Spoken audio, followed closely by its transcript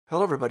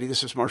Hello, everybody.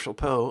 This is Marshall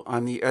Poe.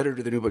 I'm the editor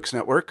of the New Books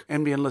Network.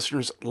 NBN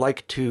listeners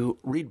like to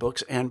read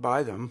books and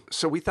buy them.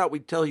 So we thought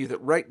we'd tell you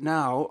that right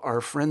now, our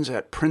friends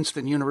at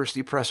Princeton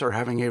University Press are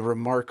having a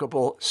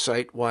remarkable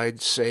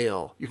site-wide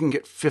sale. You can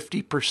get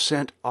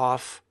 50%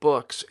 off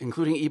books,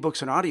 including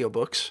ebooks and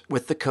audiobooks,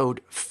 with the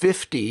code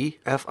 50,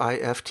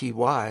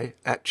 F-I-F-T-Y,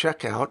 at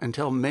checkout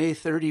until May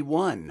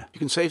 31. You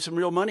can save some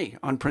real money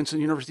on Princeton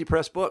University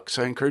Press books.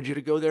 I encourage you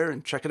to go there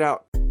and check it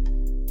out.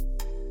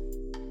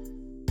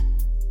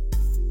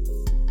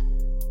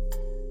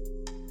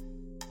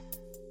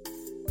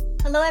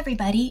 Hello,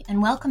 everybody,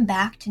 and welcome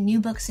back to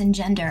New Books and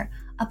Gender,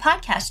 a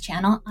podcast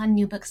channel on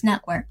New Books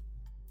Network.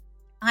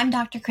 I'm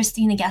Dr.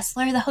 Christina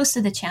Gessler, the host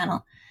of the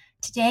channel.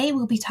 Today,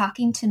 we'll be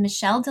talking to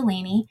Michelle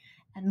Delaney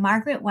and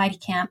Margaret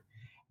Weitekamp,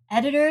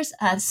 editors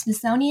of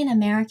Smithsonian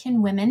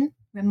American Women,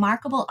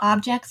 Remarkable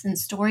Objects and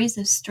Stories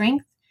of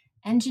Strength,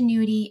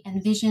 Ingenuity,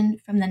 and Vision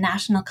from the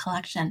National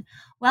Collection.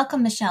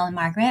 Welcome, Michelle and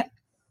Margaret.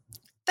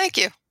 Thank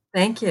you.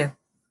 Thank you.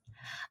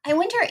 I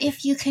wonder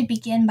if you could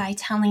begin by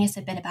telling us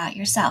a bit about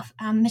yourself.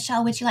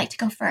 Michelle, would you like to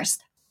go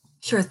first?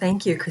 Sure.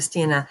 Thank you,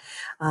 Christina.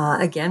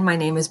 Again, my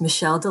name is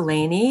Michelle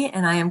Delaney,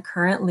 and I am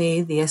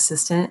currently the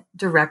Assistant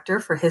Director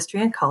for History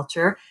and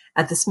Culture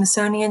at the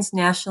Smithsonian's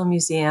National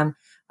Museum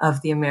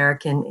of the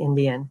American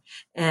Indian.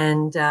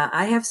 And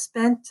I have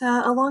spent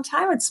a long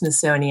time at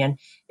Smithsonian.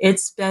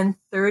 It's been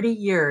 30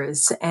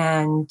 years,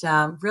 and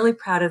really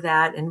proud of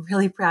that and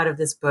really proud of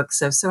this book.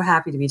 So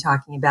happy to be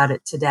talking about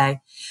it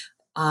today.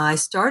 I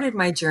started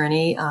my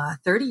journey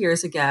 30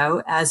 years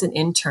ago as an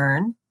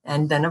intern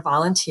and then a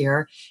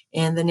volunteer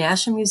in the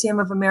National Museum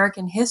of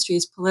American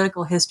History's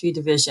Political History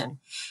Division.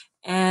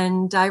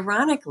 And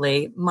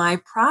ironically, my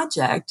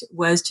project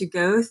was to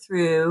go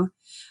through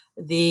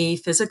the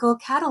physical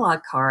catalog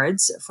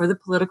cards for the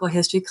political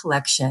history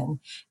collection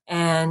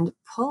and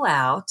pull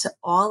out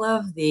all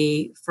of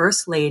the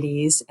First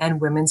Ladies and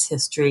women's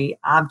history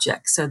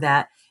objects so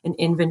that an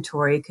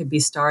inventory could be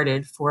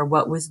started for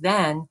what was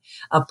then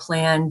a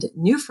planned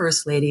new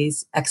First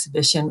Ladies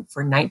exhibition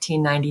for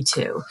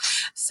 1992.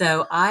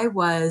 So I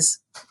was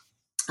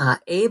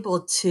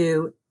able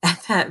to,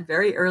 at that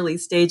very early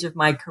stage of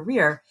my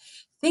career,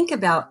 think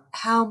about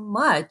how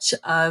much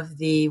of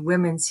the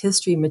women's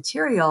history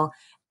material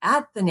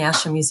at the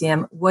National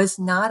Museum was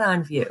not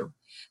on view,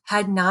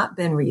 had not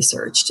been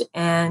researched.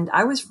 And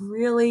I was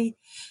really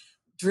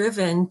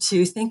driven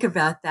to think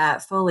about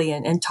that fully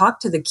and talk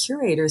to the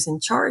curators in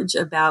charge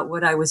about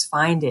what I was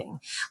finding.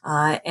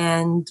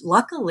 And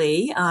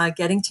luckily,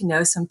 getting to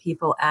know some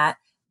people at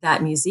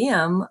that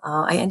museum,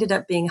 I ended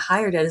up being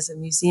hired as a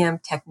museum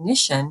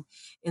technician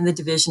in the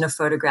Division of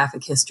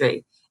Photographic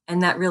History.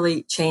 And that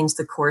really changed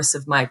the course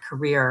of my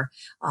career.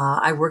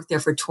 I worked there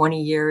for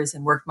 20 years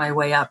and worked my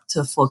way up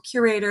to full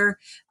curator,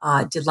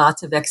 did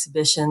lots of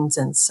exhibitions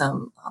and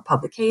some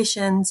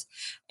publications,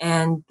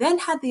 and then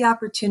had the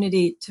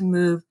opportunity to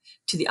move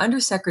to the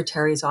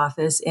Undersecretary's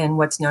office in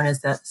what's known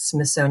as the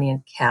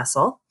Smithsonian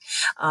Castle.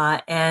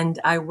 And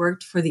I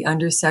worked for the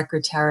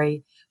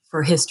Undersecretary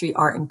for History,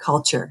 Art, and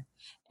Culture.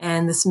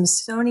 And the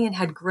Smithsonian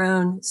had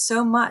grown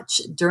so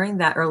much during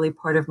that early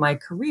part of my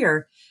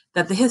career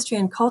that the history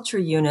and culture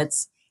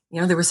units,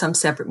 there were some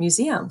separate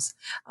museums.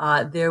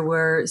 There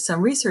were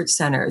some research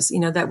centers,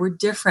 that were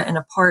different and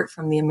apart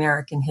from the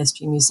American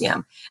History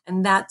Museum.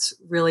 And that's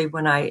really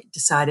when I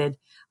decided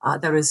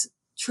that I was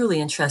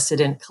truly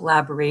interested in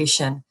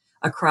collaboration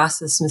across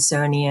the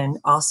Smithsonian,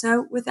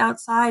 also with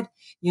outside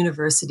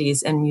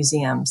universities and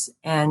museums.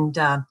 And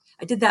I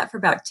did that for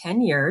about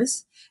 10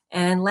 years.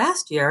 And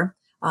last year,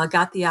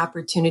 got the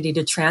opportunity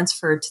to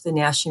transfer to the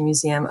National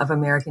Museum of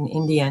American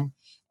Indian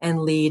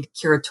and lead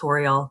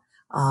curatorial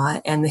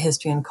and the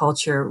History and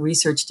Culture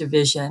Research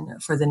Division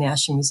for the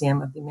National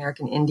Museum of the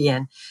American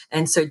Indian.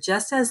 And so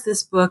just as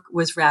this book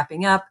was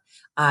wrapping up,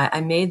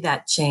 I made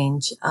that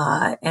change,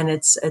 and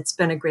it's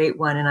been a great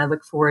one, and I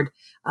look forward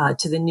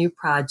to the new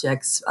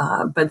projects.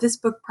 But this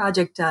book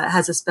project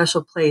has a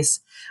special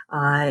place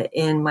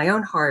in my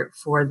own heart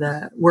for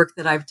the work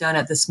that I've done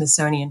at the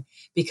Smithsonian,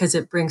 because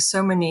it brings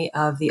so many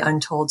of the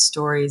untold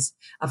stories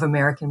of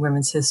American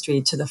women's history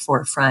to the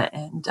forefront.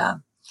 And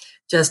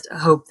just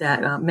hope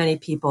that many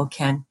people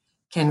can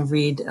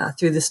read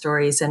through the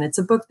stories. And it's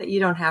a book that you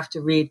don't have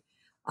to read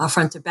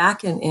front to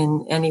back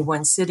in any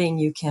one sitting.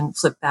 You can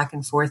flip back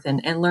and forth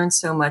and learn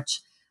so much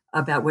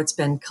about what's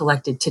been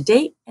collected to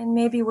date and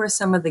maybe where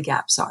some of the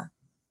gaps are.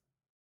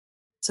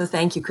 So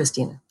thank you,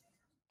 Christina.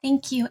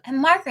 Thank you. And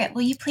Margaret,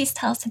 will you please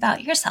tell us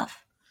about yourself?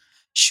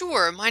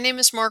 Sure. My name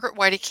is Margaret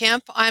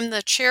Weitekamp. I'm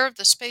the chair of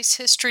the Space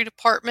History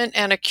Department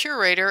and a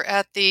curator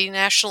at the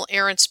National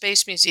Air and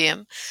Space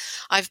Museum.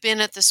 I've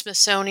been at the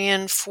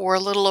Smithsonian for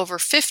a little over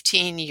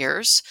 15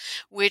 years,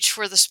 which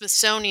for the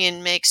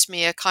Smithsonian makes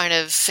me a kind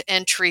of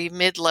entry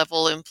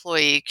mid-level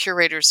employee.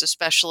 Curators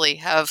especially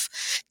have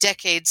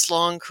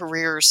decades-long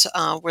careers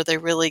where they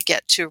really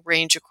get to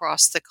range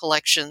across the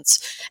collections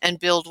and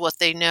build what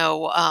they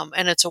know.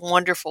 And it's a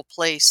wonderful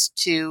place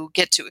to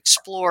get to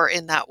explore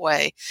in that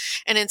way.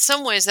 And in some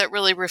some ways that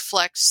really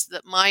reflects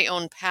my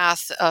own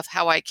path of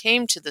how I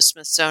came to the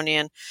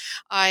Smithsonian.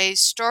 I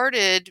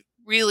started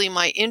really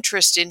my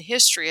interest in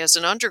history as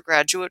an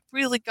undergraduate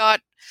really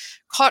caught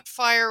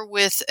fire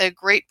with a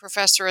great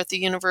professor at the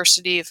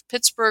University of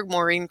Pittsburgh,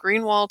 Maureen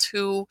Greenwald,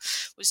 who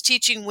was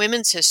teaching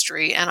women's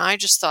history. And I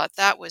just thought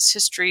that was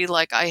history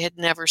like I had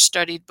never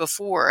studied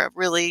before,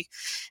 really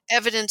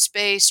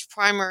evidence-based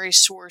primary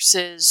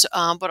sources,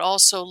 but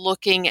also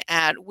looking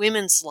at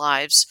women's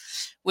lives,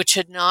 which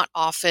had not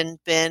often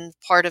been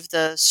part of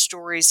the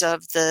stories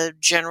of the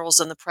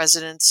generals and the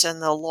presidents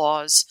and the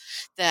laws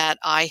that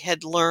I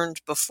had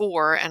learned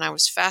before. And I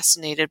was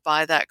fascinated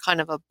by that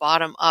kind of a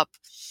bottom-up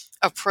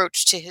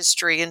approach to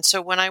history. And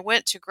so when I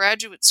went to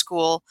graduate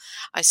school,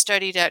 I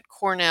studied at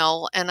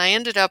Cornell, and I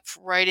ended up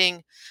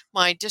writing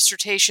my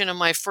dissertation and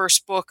my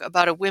first book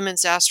about a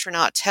women's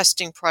astronaut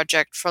testing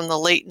project from the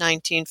late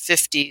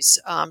 1950s.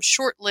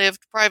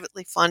 Short-lived,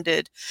 privately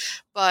funded,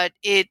 but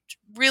it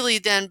really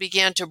then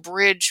began to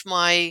bridge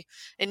my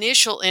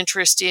initial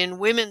interest in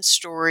women's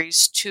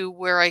stories to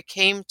where I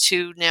came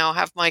to now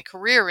have my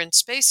career in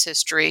space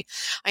history.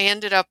 I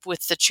ended up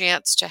with the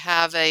chance to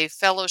have a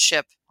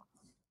fellowship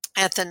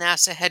at the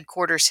NASA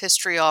headquarters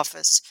history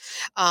office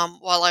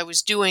while I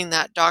was doing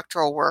that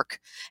doctoral work,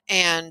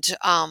 and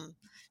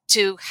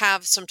to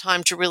have some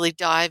time to really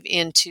dive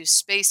into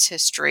space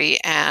history.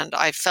 And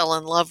I fell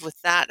in love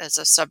with that as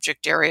a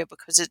subject area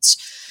because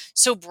it's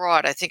so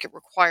broad. I think it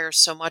requires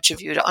so much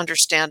of you to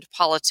understand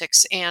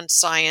politics and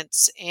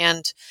science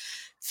and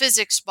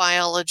physics,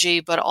 biology,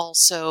 but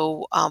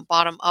also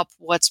bottom up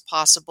what's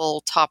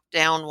possible, top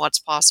down what's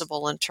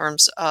possible in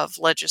terms of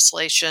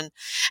legislation.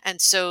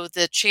 And so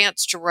the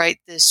chance to write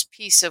this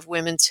piece of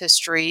women's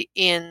history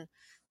in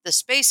the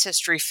space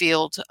history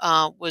field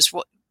was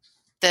what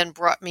then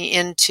brought me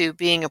into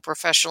being a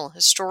professional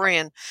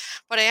historian.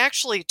 But I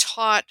actually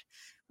taught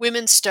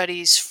women's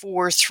studies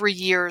for 3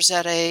 years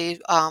at a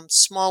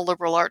small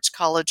liberal arts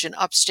college in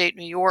upstate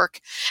New York.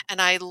 And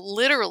I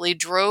literally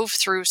drove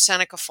through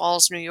Seneca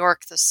Falls, New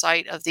York, the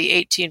site of the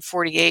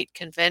 1848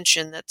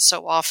 convention that's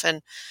so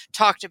often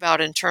talked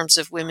about in terms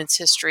of women's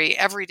history,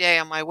 every day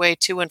on my way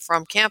to and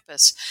from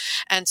campus.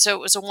 And so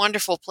it was a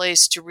wonderful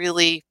place to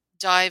really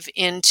dive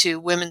into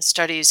women's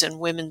studies and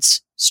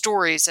women's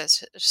stories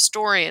as a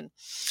historian.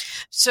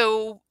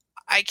 So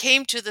I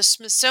came to the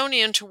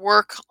Smithsonian to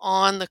work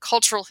on the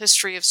cultural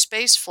history of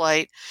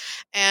spaceflight.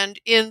 And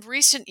in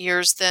recent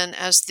years, then,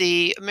 as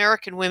the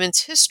American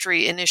Women's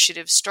History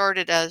Initiative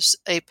started as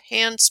a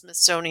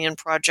pan-Smithsonian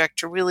project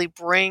to really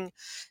bring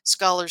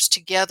scholars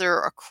together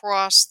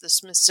across the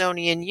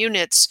Smithsonian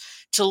units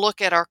to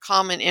look at our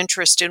common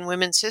interest in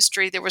women's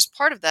history, there was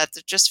part of that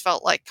just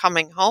felt like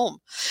coming home,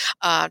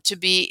 to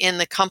be in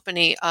the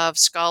company of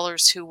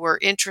scholars who were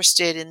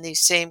interested in these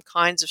same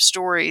kinds of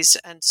stories.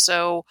 And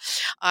so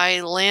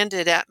I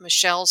landed at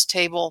Michelle's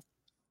table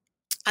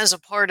as a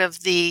part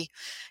of the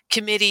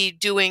committee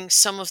doing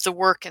some of the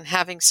work and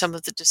having some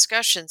of the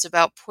discussions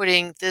about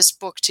putting this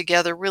book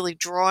together, really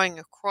drawing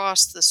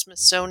across the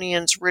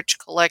Smithsonian's rich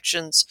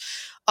collections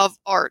of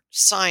art,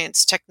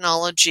 science,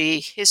 technology,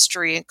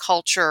 history, and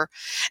culture,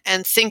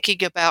 and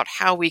thinking about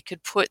how we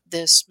could put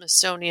this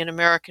Smithsonian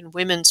American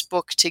Women's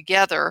book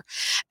together.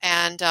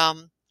 And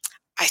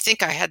I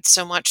think I had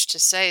so much to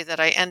say that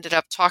I ended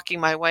up talking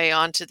my way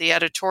onto the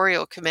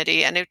editorial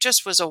committee, and it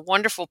just was a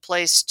wonderful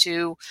place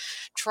to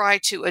try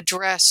to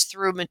address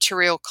through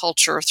material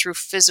culture, through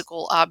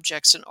physical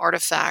objects and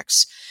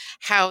artifacts,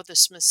 how the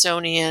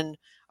Smithsonian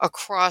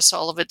across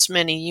all of its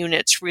many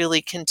units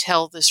really can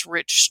tell this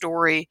rich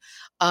story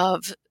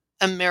of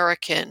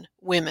American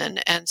women.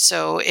 And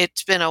so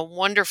it's been a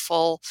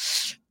wonderful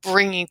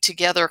bringing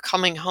together,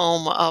 coming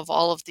home of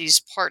all of these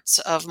parts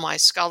of my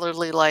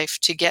scholarly life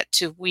to get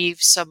to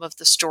weave some of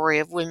the story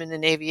of women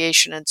in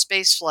aviation and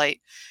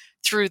spaceflight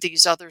through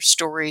these other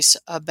stories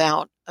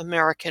about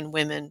American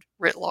women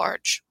writ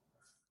large.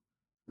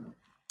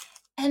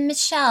 And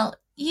Michelle,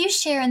 you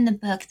share in the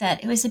book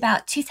that it was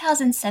about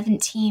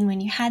 2017 when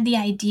you had the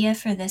idea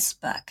for this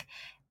book.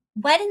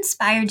 What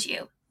inspired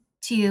you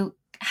to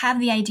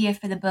have the idea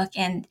for the book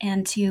and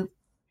to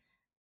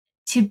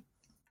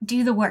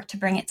do the work to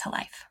bring it to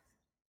life?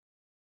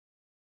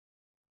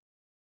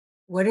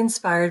 What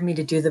inspired me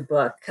to do the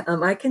book?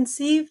 I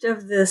conceived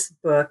of this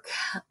book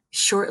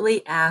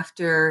shortly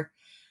after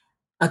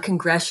a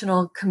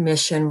congressional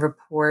commission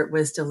report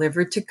was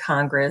delivered to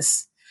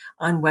Congress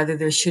on whether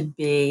there should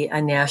be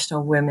a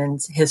National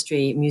Women's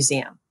History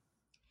Museum.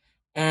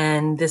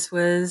 And this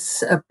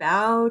was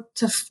about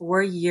a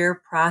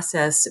 4-year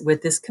process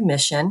with this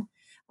commission.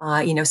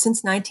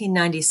 Since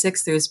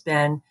 1996, there's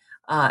been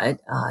a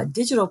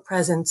digital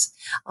presence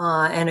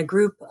and a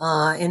group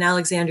in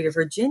Alexandria,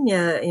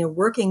 Virginia,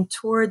 working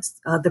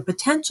towards the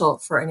potential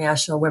for a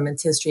National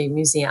Women's History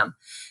Museum.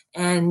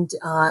 And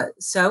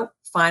so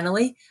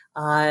finally,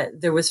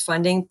 there was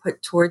funding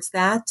put towards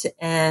that.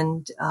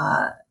 And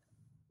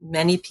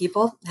many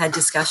people had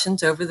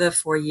discussions over the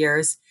 4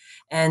 years,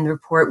 and the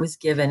report was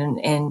given.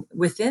 And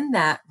within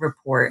that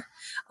report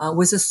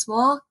was a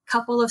small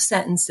couple of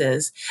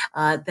sentences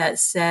that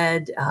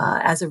said,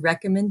 as a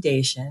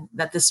recommendation,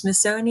 that the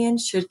Smithsonian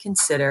should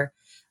consider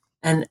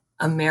an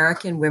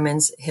American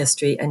Women's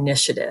History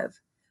Initiative,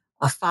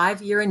 a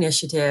 5-year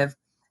initiative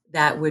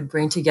that would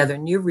bring together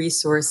new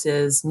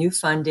resources, new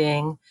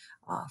funding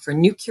for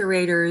new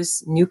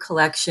curators, new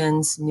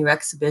collections, new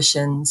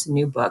exhibitions,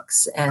 new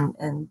books,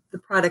 and the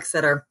products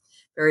that are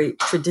very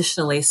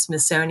traditionally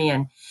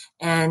Smithsonian.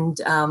 And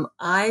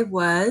I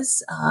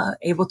was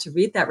able to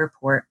read that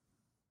report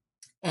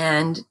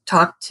and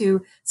talk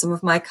to some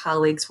of my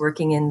colleagues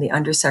working in the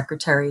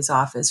Undersecretary's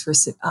office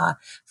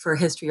for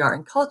History, Art,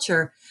 and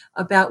Culture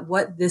about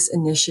what this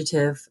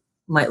initiative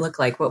might look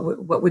like,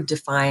 what would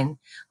define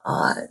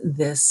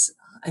this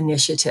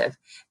initiative.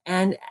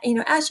 And,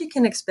 as you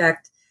can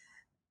expect,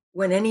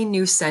 when any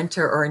new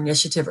center or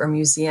initiative or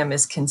museum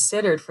is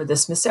considered for the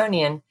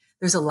Smithsonian,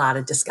 there's a lot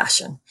of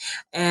discussion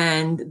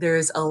and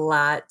there's a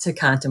lot to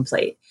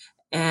contemplate.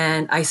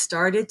 And I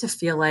started to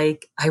feel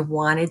like I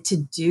wanted to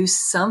do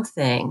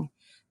something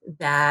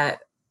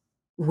that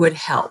would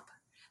help,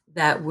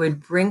 that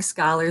would bring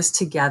scholars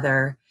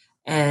together,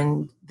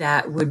 and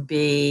that would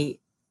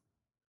be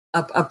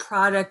a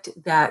product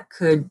that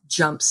could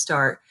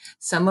jumpstart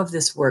some of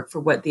this work for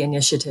what the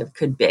initiative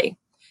could be.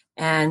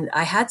 And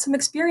I had some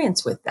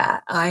experience with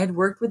that. I had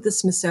worked with the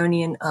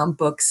Smithsonian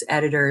books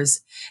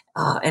editors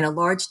and a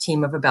large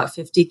team of about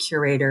 50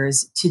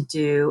 curators to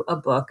do a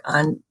book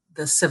on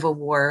the Civil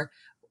War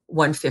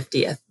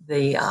 150th,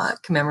 the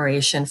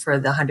commemoration for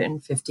the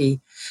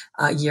 150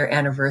 year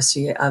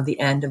anniversary of the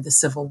end of the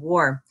Civil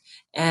War.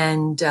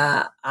 And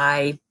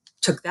I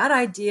took that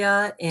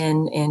idea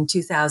in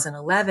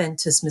 2011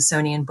 to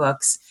Smithsonian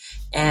Books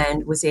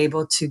and was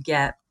able to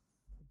get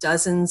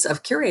dozens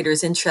of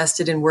curators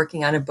interested in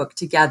working on a book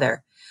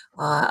together,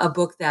 a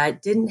book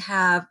that didn't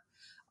have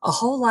a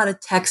whole lot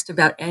of text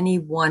about any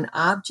one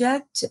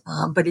object,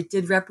 but it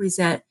did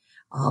represent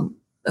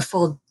a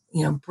full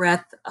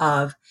breadth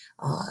of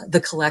the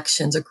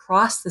collections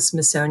across the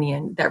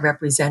Smithsonian that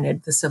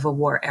represented the Civil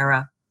War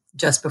era,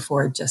 just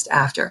before, just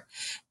after.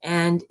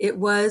 And it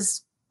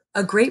was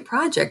a great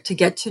project to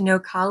get to know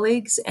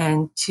colleagues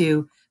and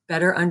to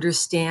better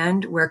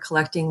understand where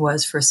collecting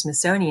was for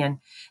Smithsonian.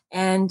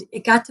 And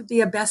it got to be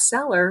a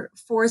bestseller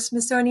for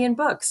Smithsonian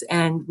Books.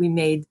 And we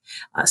made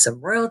some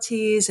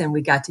royalties and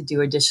we got to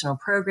do additional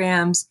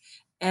programs.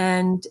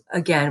 And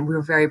again, we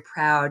were very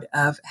proud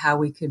of how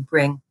we could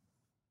bring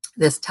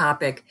this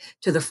topic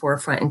to the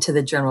forefront and to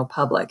the general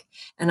public.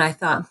 And I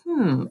thought,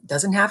 it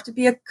doesn't have to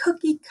be a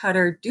cookie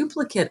cutter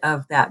duplicate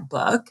of that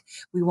book.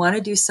 We want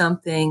to do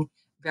something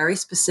very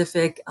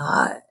specific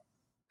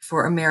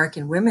for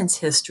American women's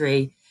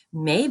history.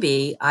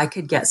 Maybe I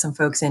could get some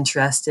folks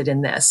interested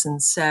in this.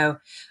 And so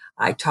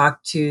I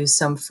talked to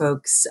some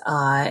folks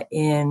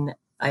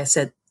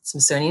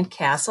Smithsonian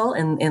Castle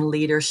in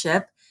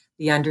leadership,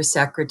 the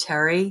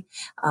Undersecretary,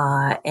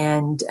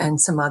 and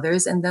some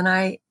others. And then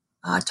I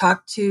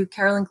talked to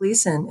Carolyn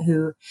Gleason,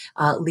 who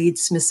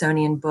leads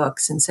Smithsonian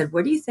Books, and said,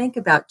 what do you think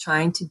about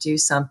trying to do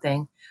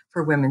something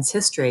for women's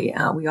history?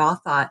 We all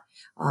thought,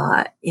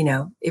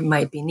 it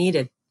might be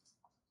needed.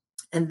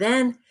 And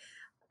then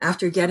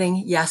after getting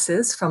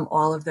yeses from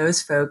all of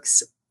those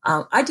folks,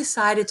 I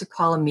decided to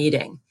call a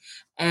meeting.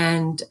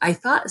 And I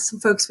thought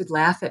some folks would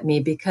laugh at me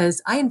because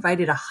I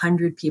invited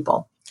 100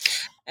 people.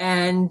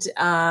 And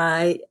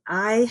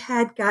I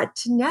had got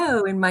to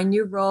know in my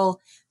new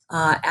role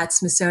at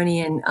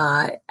Smithsonian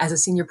as a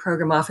senior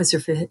program officer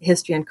for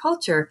history and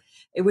culture,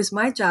 it was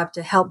my job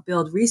to help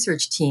build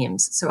research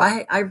teams. So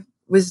I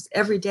was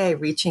every day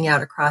reaching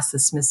out across the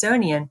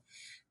Smithsonian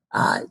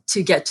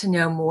to get to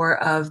know more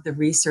of the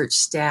research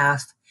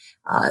staff,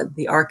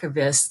 the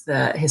archivists,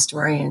 the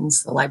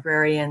historians, the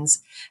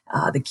librarians,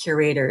 the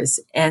curators.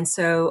 And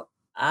so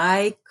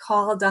I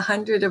called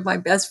 100 of my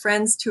best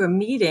friends to a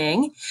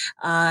meeting,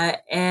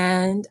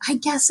 and I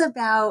guess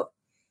about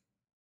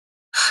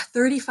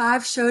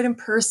 35 showed in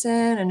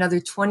person, another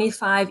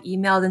 25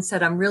 emailed and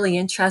said, I'm really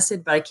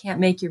interested, but I can't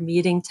make your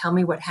meeting. Tell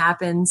me what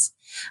happens.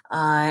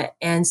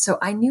 And so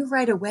I knew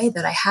right away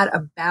that I had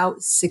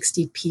about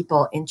 60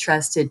 people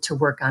interested to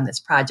work on this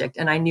project.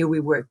 And I knew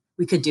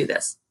we could do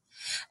this.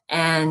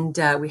 And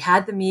we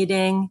had the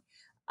meeting.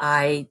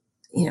 I,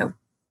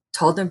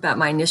 told them about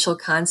my initial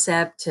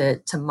concept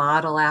to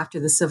model after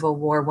the Civil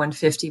War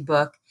 150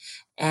 book.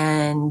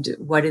 And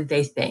what did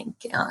they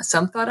think?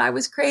 Some thought I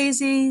was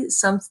crazy.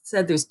 Some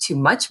said there's too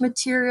much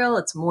material.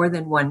 It's more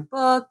than one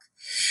book.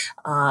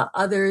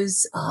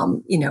 Others,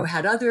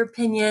 had other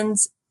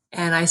opinions.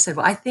 And I said,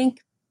 well, I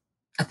think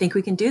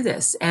we can do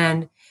this.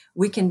 And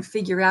we can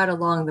figure out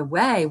along the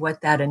way what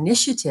that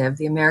initiative,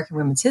 the American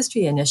Women's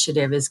History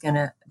Initiative, is going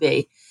to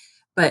be.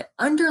 But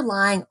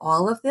underlying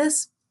all of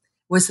this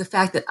was the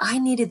fact that I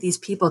needed these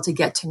people to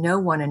get to know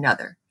one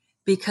another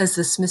because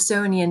the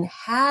Smithsonian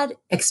had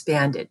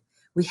expanded.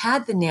 We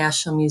had the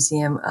National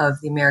Museum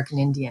of the American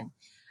Indian.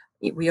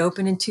 We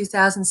opened in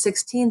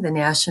 2016 the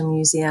National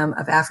Museum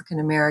of African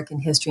American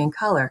History and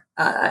Culture.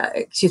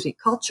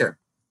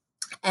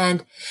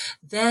 And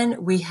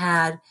then we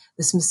had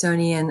the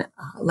Smithsonian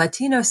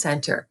Latino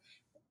Center.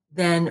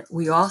 Then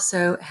we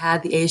also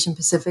had the Asian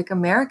Pacific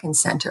American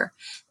Center.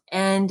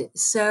 And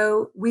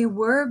so we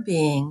were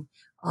being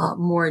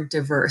more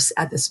diverse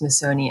at the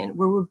Smithsonian.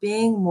 We were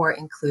being more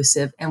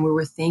inclusive, and we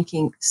were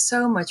thinking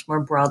so much more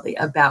broadly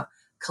about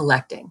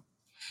collecting.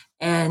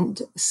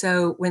 And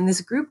so when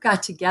this group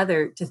got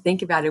together to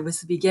think about it, it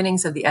was the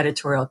beginnings of the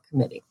editorial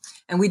committee.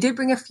 And we did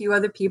bring a few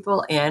other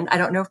people in. I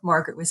don't know if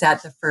Margaret was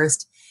at the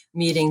first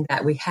meeting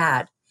that we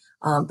had,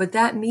 but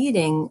that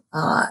meeting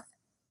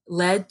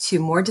led to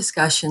more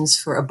discussions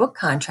for a book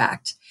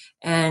contract.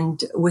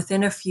 And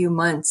within a few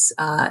months,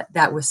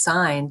 that was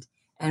signed,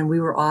 and we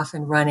were off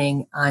and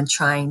running on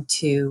trying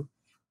to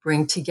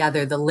bring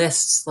together the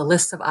lists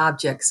of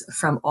objects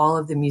from all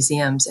of the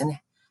museums, and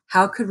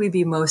how could we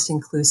be most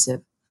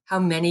inclusive? How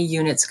many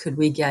units could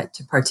we get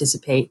to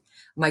participate?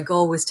 My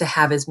goal was to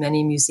have as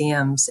many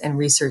museums and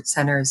research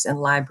centers and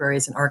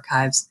libraries and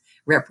archives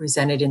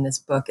represented in this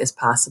book as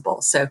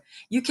possible. So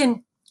you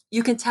can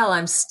tell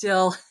I'm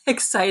still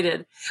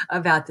excited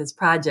about this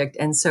project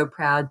and so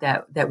proud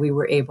that we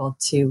were able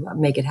to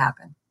make it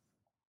happen.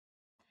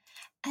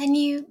 And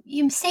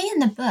you say in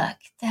the book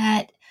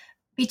that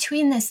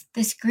between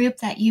this group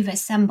that you've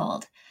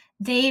assembled,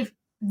 they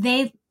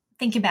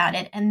think about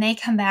it and they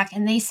come back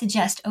and they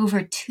suggest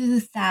over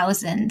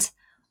 2,000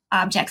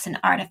 objects and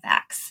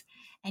artifacts.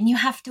 And you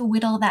have to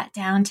whittle that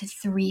down to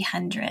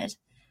 300.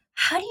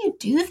 How do you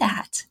do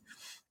that?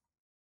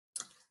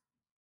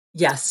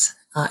 Yes,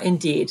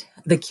 indeed.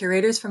 The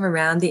curators from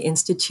around the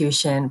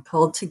institution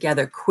pulled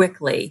together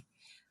quickly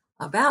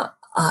about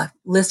a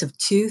list of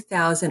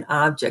 2,000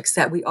 objects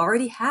that we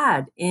already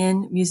had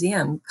in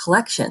museum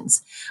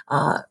collections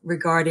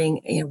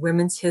regarding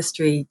women's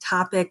history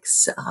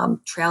topics,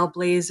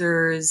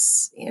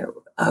 trailblazers,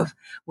 of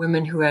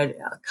women who had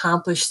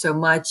accomplished so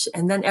much,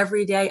 and then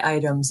everyday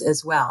items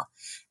as well.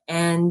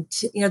 And,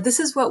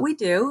 this is what we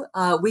do.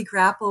 We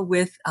grapple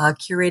with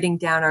curating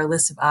down our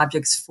list of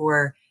objects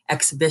for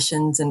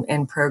exhibitions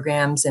and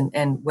programs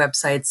and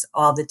websites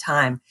all the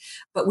time.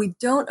 But we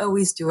don't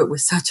always do it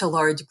with such a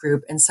large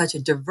group and such a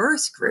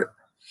diverse group.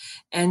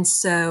 And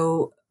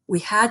so we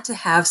had to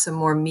have some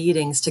more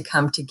meetings to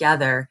come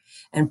together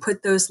and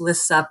put those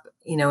lists up,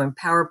 in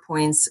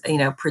PowerPoints,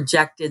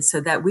 projected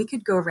so that we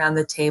could go around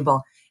the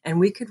table and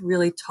we could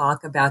really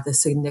talk about the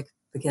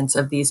significance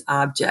of these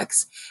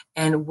objects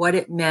and what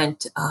it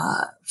meant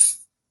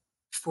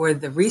for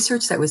the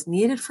research that was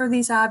needed for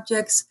these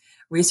objects,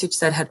 research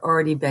that had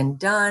already been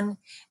done,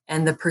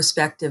 and the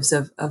perspectives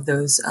of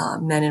those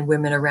men and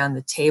women around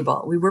the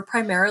table. We were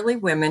primarily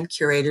women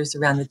curators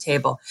around the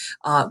table,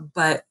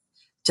 but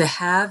to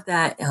have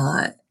that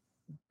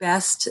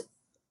best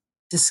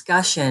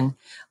discussion,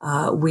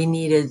 we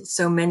needed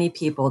so many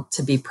people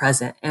to be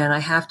present. And I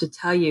have to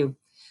tell you,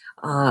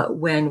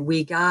 when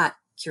we got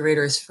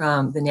curators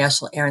from the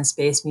National Air and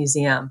Space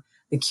Museum,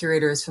 the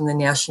curators from the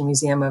National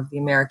Museum of the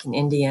American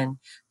Indian,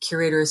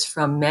 curators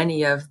from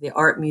many of the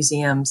art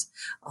museums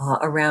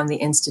around the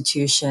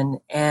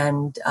institution,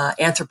 and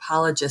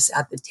anthropologists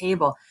at the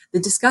table, the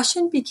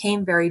discussion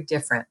became very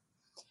different.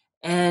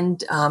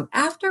 And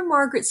after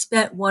Margaret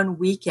spent one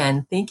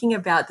weekend thinking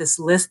about this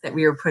list that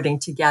we were putting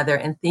together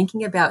and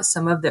thinking about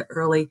some of the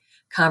early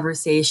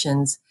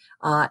conversations,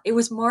 it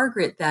was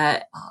Margaret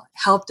that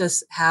helped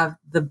us have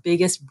the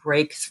biggest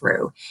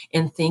breakthrough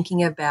in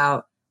thinking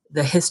about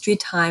the history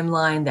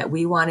timeline that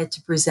we wanted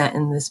to present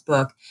in this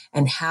book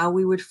and how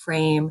we would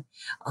frame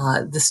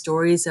the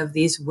stories of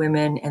these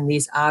women and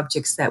these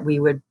objects that we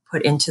would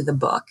put into the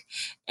book.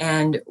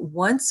 And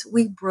once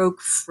we broke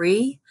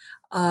free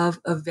of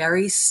a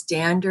very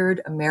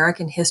standard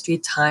American history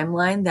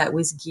timeline that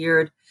was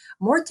geared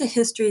more to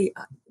history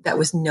that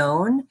was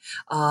known,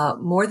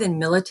 more than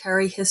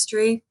military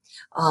history,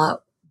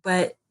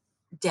 but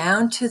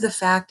down to the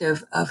fact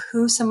of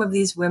who some of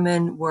these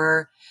women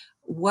were,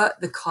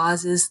 what the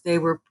causes they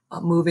were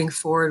moving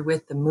forward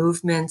with, the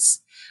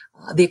movements,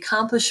 the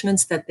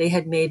accomplishments that they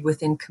had made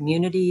within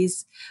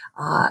communities,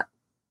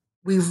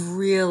 we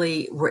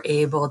really were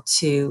able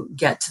to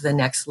get to the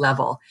next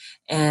level.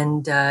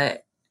 And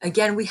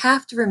again, we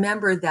have to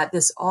remember that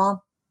this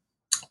all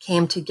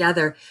came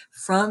together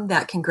from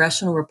that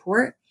congressional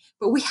report,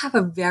 but we have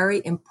a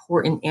very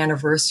important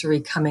anniversary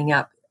coming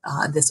up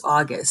this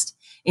August.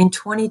 In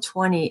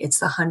 2020, it's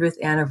the 100th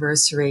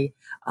anniversary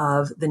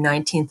of the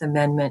 19th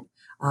Amendment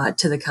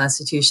to the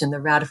Constitution, the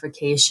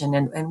ratification,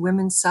 and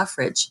women's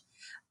suffrage.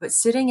 But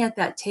sitting at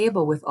that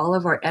table with all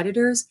of our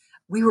editors,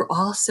 we were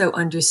also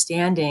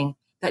understanding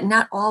that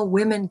not all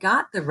women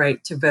got the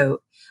right to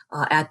vote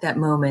at that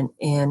moment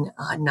in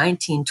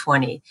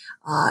 1920.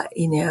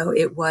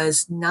 It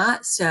was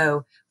not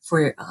so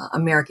for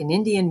American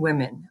Indian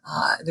women.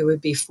 There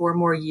would be 4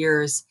 more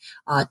years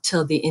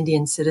till the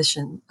Indian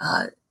Citizenship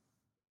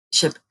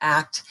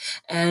Act,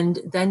 and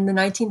then the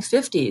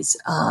 1950s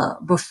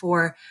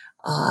before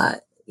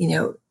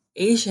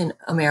Asian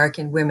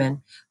American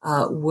women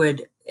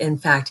would in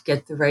fact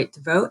get the right to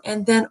vote.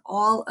 And then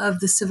all of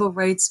the civil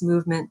rights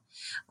movement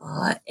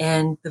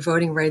and the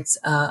Voting Rights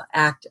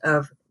Act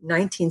of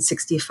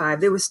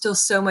 1965, there was still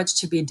so much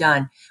to be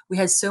done. We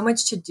had so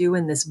much to do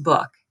in this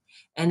book,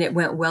 and it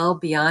went well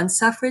beyond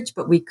suffrage,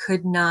 but we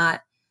could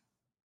not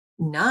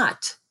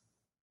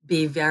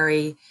be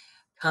very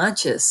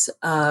conscious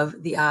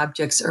of the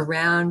objects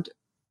around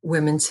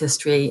women's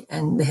history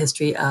and the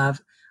history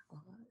of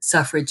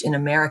suffrage in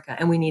America.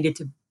 And we needed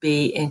to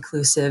be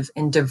inclusive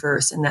and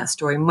diverse in that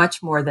story,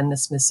 much more than the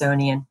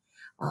Smithsonian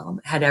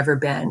had ever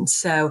been.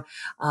 So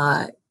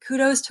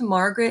kudos to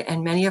Margaret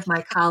and many of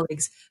my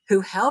colleagues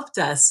who helped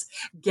us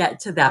get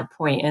to that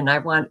point. And I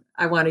want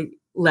to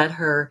let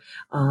her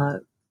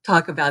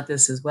talk about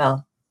this as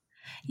well.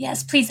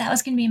 Yes, please. That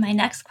was going to be my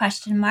next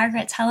question.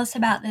 Margaret, tell us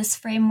about this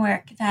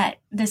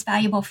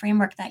valuable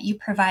framework that you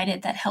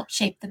provided that helped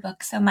shape the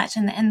book so much,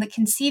 and the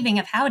conceiving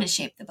of how to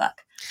shape the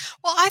book.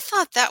 Well, I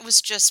thought that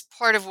was just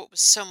part of what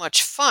was so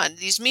much fun.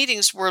 These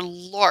meetings were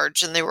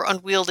large and they were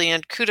unwieldy,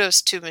 and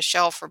kudos to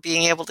Michelle for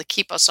being able to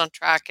keep us on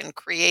track and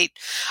create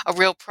a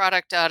real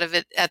product out of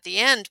it at the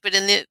end. But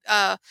in the,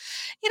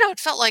 it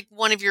felt like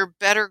one of your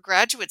better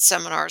graduate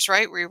seminars,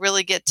 right, where you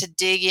really get to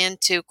dig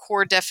into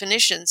core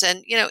definitions.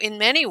 And, in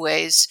many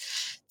ways,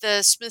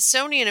 the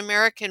Smithsonian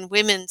American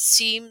Women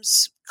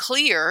seems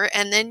clear,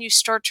 and then you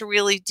start to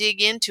really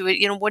dig into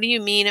it. What do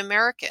you mean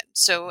American?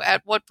 So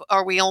at what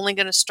are we only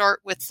going to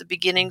start with the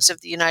beginnings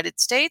of the United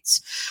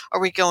States?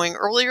 Are we going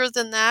earlier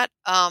than that?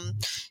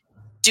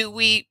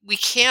 We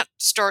can't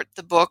start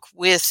the book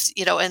with,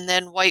 and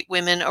then white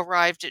women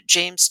arrived at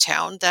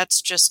Jamestown.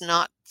 That's just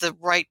not the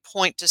right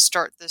point to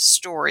start this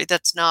story.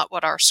 That's not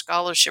what our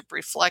scholarship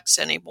reflects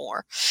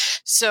anymore.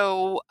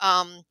 So,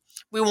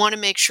 we want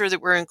to make sure that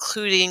we're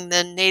including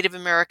the Native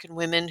American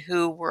women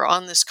who were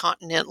on this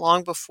continent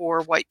long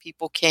before white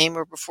people came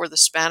or before the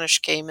Spanish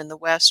came in the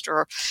West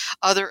or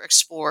other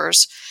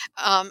explorers.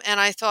 And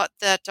I thought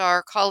that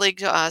our colleague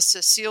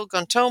Cecile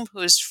Gontome,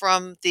 who is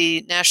from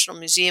the National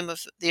Museum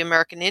of the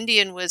American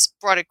Indian,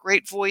 brought a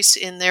great voice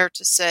in there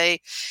to say,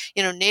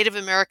 Native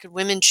American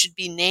women should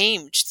be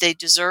named. They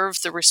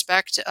deserve the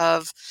respect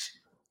of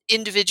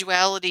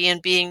individuality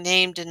and being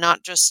named, and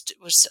not just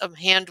was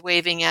hand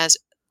waving as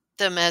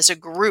them as a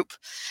group.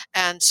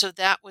 And so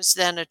that was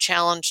then a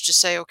challenge to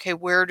say, okay,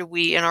 where do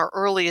we, in our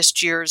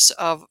earliest years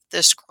of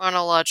this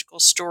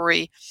chronological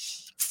story,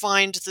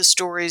 find the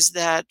stories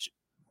that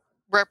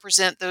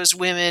represent those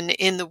women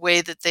in the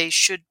way that they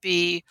should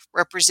be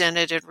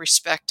represented and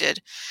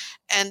respected?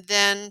 And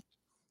then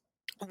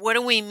what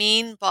do we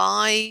mean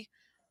by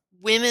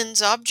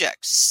women's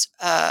objects?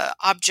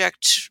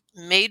 Object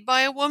made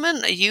by a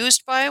woman,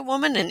 used by a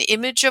woman, an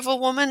image of a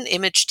woman,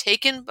 image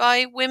taken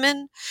by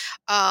women,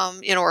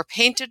 or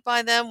painted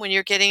by them. When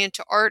you're getting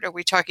into art, are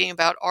we talking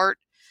about art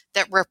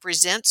that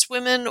represents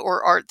women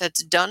or art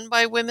that's done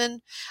by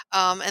women?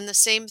 And the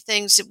same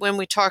things when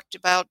we talked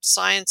about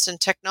science and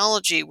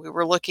technology, we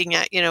were looking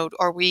at,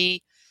 are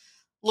we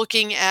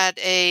looking at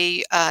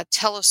a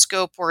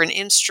telescope or an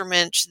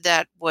instrument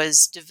that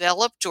was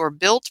developed or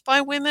built by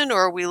women,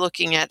 or are we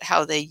looking at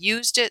how they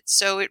used it?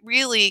 So it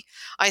really,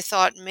 I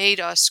thought,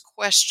 made us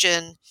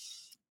question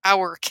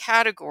our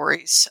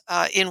categories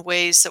in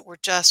ways that were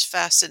just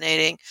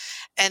fascinating.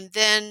 And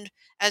then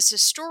as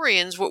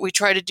historians, what we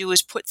try to do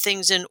is put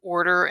things in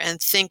order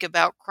and think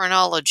about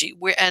chronology.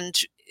 And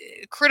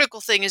a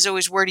critical thing is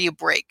always, where do you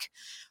break,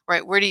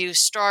 right? Where do you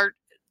start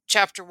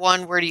chapter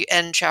 1? Where do you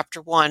end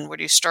chapter 1? Where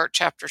do you start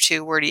chapter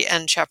 2? Where do you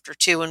end chapter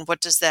 2? And what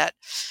does that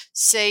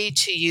say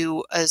to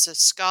you as a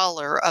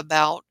scholar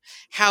about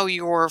how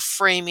you're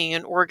framing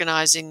and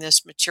organizing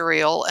this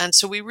material? And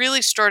so we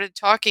really started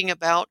talking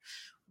about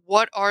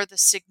what are the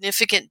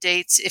significant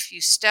dates if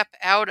you step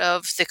out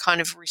of the kind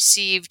of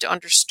received,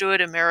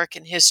 understood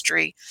American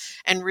history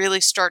and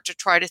really start to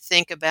try to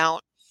think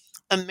about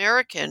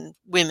American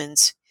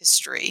women's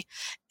history.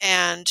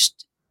 And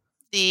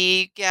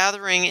the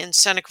gathering in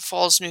Seneca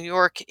Falls, New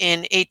York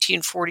in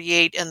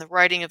 1848 and the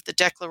writing of the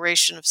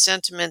Declaration of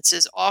Sentiments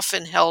is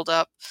often held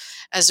up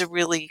as a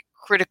really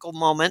critical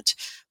moment.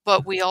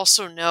 But we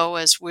also know,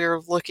 as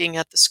we're looking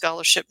at the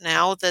scholarship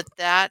now,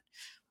 that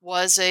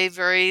was a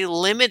very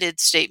limited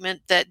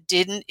statement that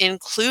didn't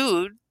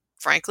include,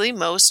 frankly,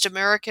 most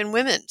American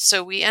women.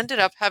 So we ended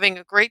up having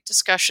a great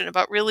discussion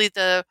about really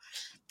the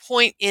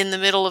point in the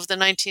middle of the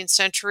 19th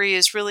century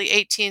is really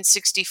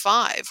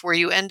 1865, where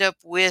you end up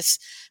with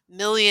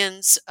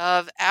millions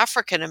of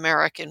African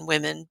American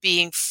women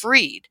being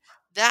freed.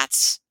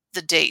 That's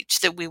the date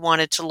that we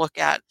wanted to look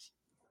at,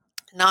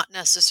 not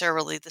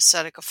necessarily the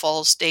Seneca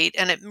Falls date.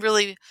 And it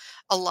really,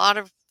 a lot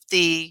of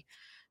the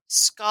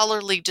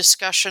scholarly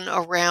discussion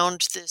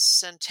around this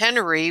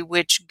centenary,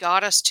 which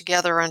got us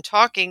together on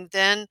talking,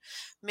 then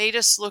made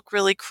us look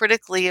really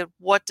critically at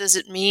what does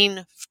it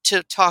mean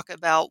to talk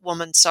about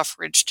woman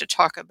suffrage, to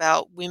talk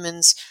about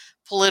women's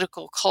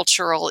political,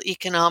 cultural,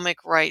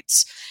 economic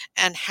rights,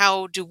 and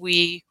how do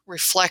we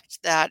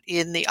reflect that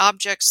in the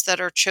objects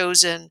that are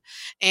chosen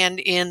and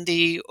in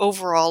the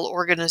overall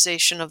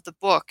organization of the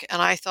book.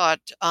 And I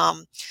thought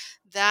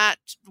that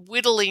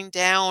whittling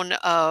down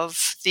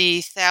of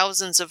the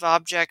thousands of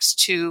objects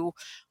to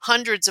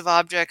hundreds of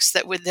objects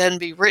that would then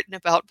be written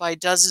about by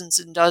dozens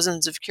and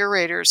dozens of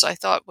curators, I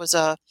thought was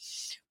a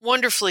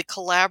wonderfully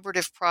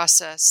collaborative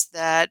process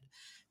that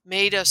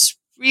made us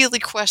really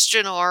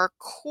question our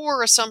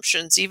core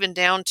assumptions, even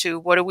down to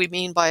what do we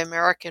mean by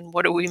American,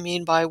 what do we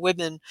mean by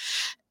women,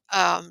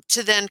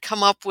 to then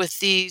come up with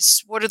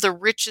these, what are the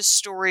richest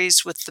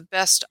stories with the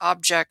best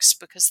objects,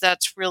 because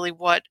that's really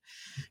what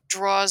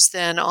draws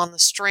then on the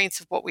strength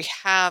of what we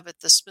have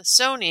at the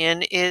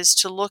Smithsonian, is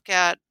to look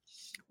at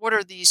what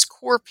are these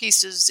core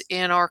pieces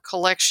in our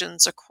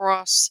collections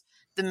across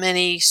the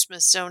many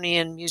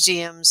Smithsonian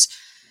museums,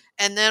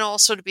 and then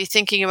also to be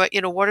thinking about,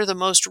 what are the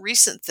most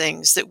recent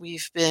things that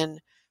we've been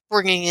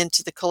bringing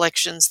into the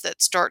collections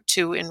that start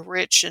to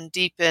enrich and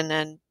deepen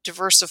and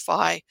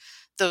diversify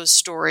those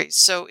stories.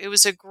 So it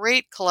was a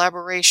great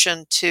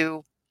collaboration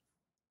to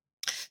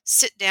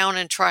sit down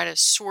and try to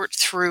sort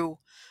through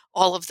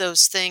all of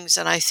those things.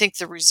 And I think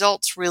the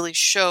results really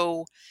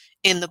show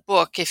in the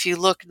book if you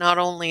look not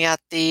only at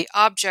the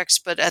objects,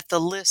 but at the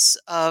lists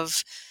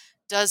of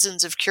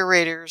dozens of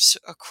curators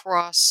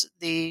across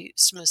the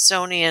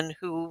Smithsonian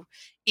who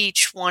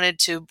each wanted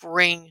to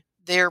bring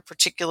their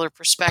particular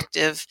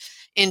perspective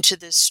into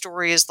this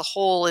story as the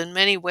whole, in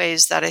many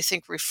ways that I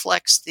think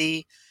reflects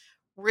the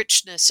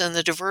richness and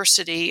the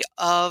diversity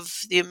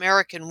of the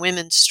American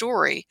women's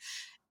story,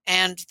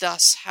 and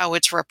thus how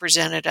it's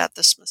represented at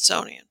the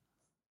Smithsonian.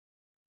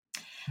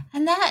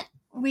 And that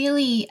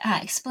really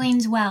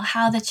explains well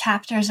how the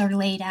chapters are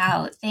laid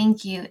out.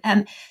 Thank you.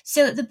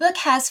 So the book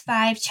has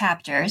 5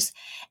 chapters,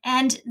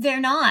 and they're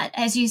not,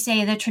 as you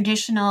say, the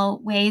traditional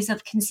ways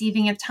of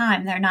conceiving of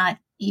time. They're not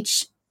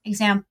each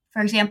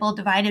for example,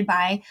 divided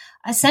by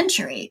a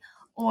century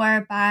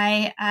or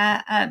by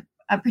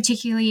a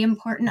particularly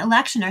important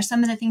election or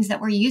some of the things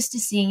that we're used to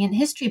seeing in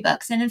history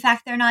books. And in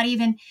fact, they're not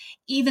even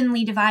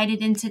evenly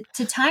divided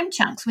into time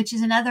chunks, which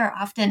is another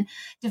often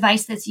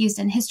device that's used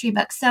in history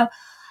books. So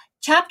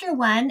Chapter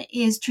 1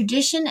 is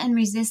Tradition and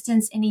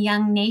Resistance in a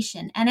Young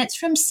Nation, and it's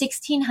from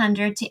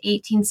 1600 to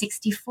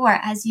 1864,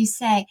 as you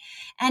say,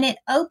 and it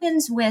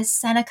opens with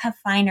Seneca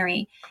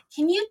Finery.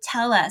 Can you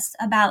tell us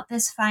about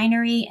this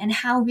finery and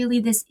how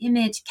really this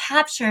image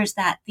captures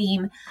that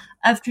theme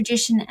of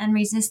tradition and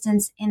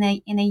resistance in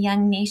a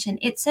young nation?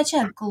 It's such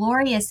a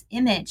glorious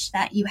image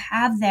that you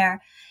have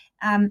there,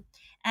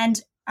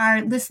 and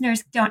our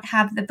listeners don't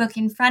have the book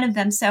in front of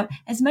them, so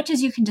as much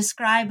as you can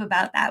describe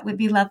about that would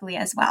be lovely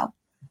as well.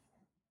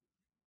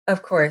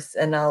 Of course,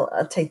 and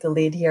I'll take the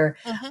lead here.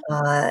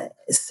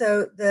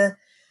 So the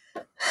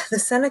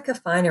Seneca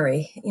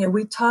Finery,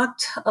 we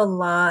talked a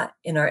lot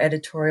in our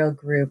editorial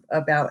group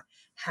about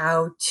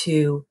how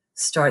to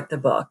start the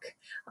book,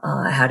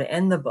 how to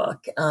end the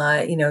book,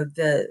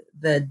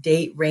 the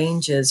date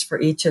ranges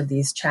for each of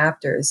these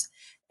chapters.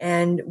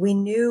 And we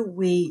knew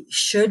we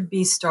should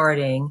be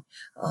starting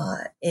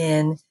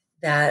in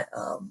that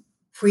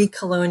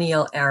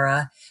pre-colonial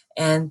era,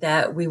 and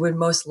that we would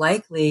most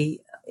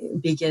likely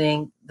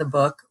beginning the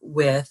book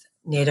with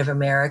Native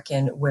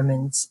American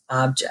women's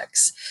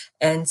objects.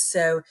 And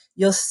so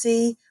you'll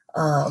see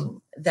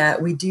that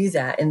we do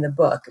that in the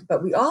book,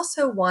 but we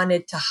also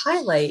wanted to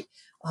highlight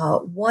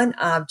one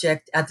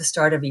object at the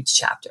start of each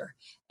chapter.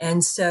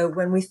 And so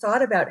when we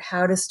thought about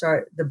how to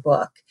start the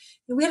book,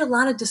 we had a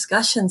lot of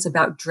discussions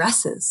about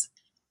dresses.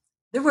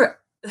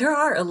 There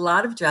are a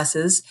lot of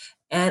dresses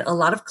and a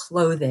lot of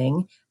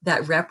clothing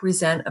that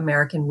represent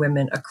American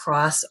women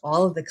across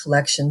all of the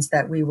collections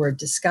that we were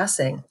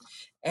discussing.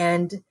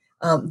 And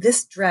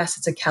this dress,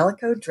 it's a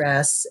calico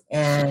dress,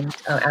 and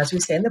as we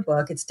say in the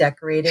book, it's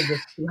decorated with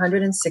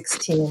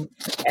 216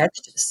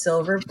 etched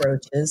silver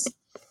brooches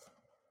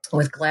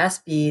with glass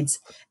beads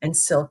and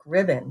silk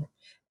ribbon.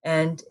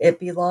 And it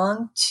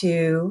belonged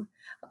to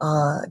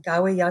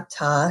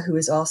Gawayata, who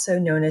is also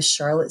known as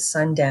Charlotte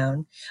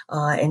Sundown,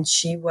 and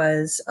she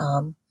was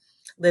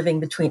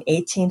living between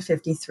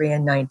 1853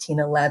 and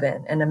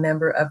 1911, and a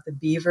member of the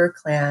Beaver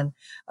clan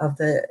of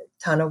the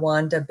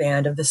Tonawanda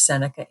band of the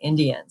Seneca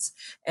Indians.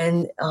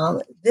 And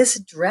this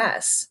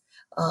dress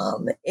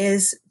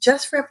is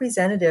just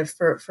representative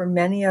for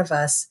many of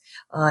us,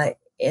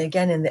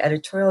 again, in the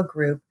editorial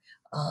group,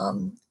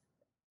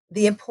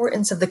 the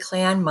importance of the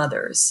clan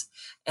mothers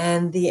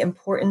and the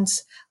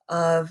importance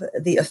of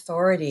the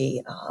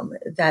authority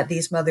that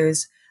these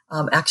mothers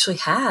actually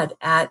had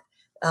at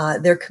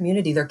their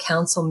community, their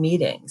council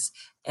meetings,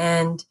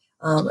 and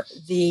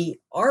the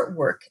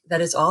artwork that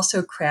is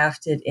also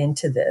crafted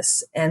into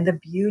this, and the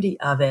beauty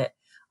of it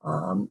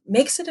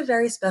makes it a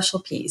very special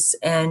piece.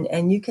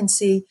 And you can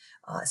see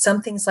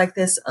some things like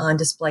this on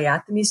display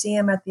at the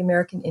museum, at the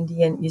American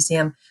Indian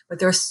Museum, but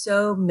there are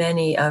so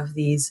many of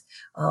these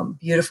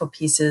beautiful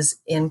pieces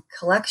in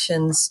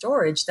collection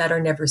storage that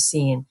are never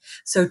seen.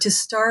 So to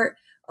start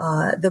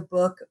the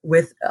book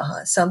with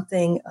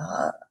something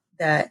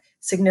that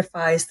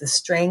signifies the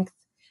strength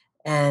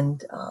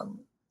and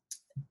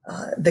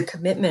the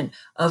commitment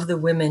of the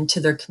women to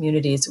their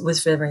communities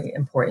was very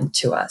important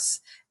to us.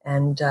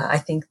 And I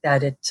think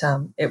that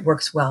it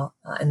works well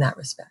in that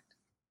respect.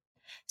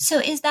 So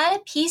is that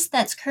a piece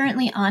that's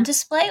currently on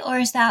display, or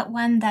is that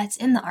one that's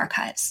in the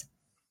archives?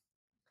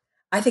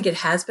 I think it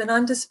has been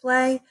on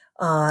display,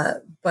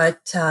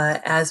 but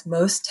as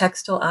most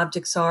textile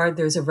objects are,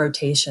 there's a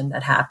rotation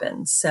that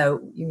happens.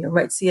 So you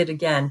might see it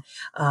again,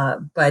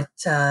 but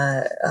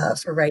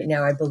for right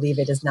now, I believe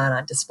it is not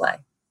on display.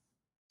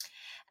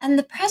 And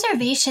the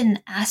preservation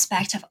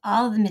aspect of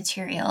all of the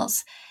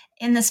materials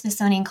in the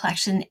Smithsonian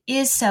collection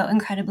is so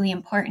incredibly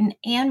important.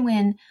 And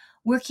when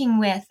working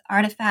with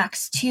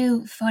artifacts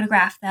to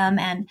photograph them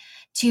and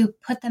to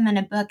put them in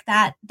a book,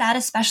 that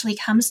especially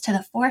comes to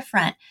the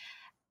forefront.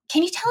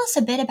 Can you tell us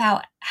a bit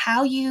about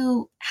how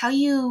you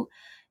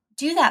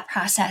do that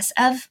process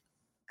of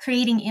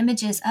creating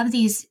images of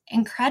these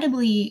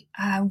incredibly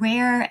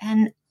rare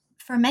and,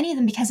 for many of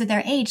them because of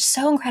their age,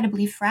 so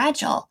incredibly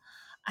fragile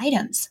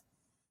items?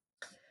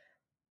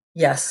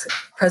 Yes,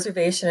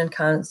 preservation and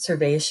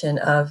conservation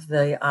of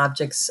the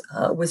objects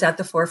was at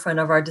the forefront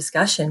of our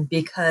discussion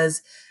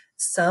because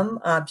some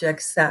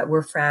objects that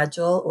were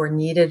fragile or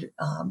needed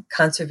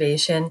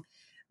conservation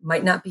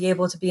might not be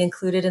able to be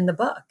included in the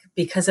book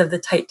because of the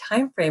tight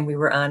time frame we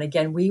were on.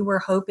 Again, we were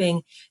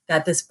hoping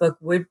that this book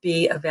would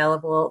be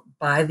available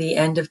by the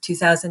end of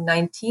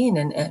 2019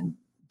 and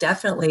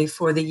definitely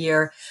for the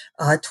year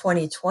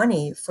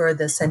 2020 for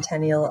the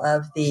centennial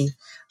of the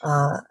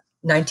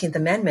 19th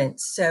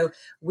Amendment. So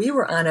we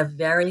were on a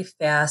very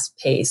fast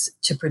pace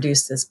to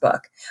produce this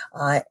book.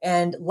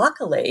 And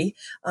luckily,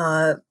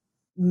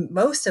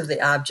 most of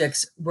the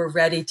objects were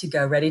ready to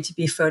go, ready to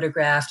be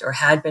photographed or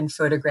had been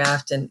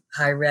photographed in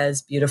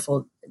high-res,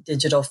 beautiful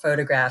digital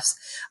photographs.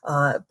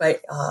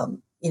 But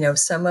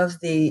some of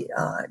the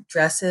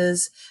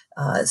dresses,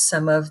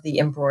 some of the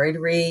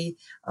embroidery,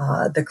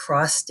 the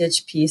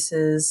cross-stitch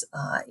pieces,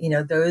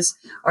 those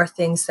are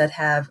things that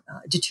have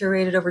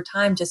deteriorated over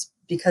time just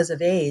because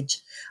of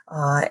age.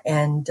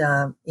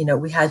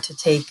 We had to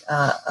take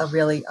a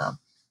really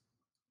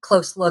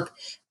close look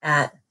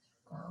at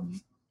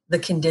the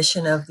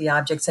condition of the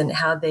objects and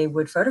how they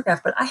would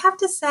photograph. But I have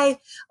to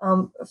say,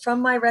 from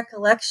my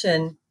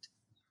recollection,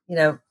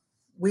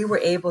 we were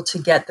able to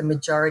get the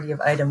majority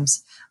of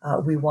items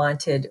we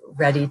wanted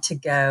ready to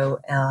go,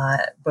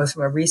 both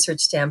from a research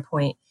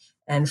standpoint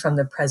and from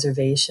the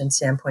preservation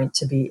standpoint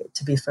to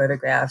be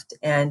photographed.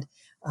 And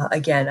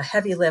again, a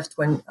heavy lift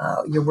when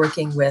you're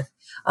working with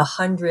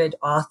 100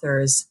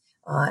 authors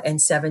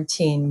and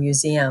 17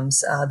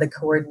 museums. The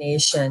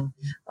coordination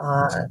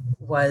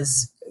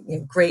was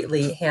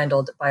greatly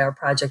handled by our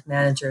project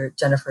manager,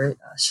 Jennifer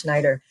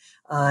Schneider,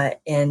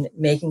 in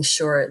making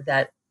sure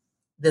that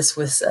this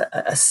was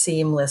a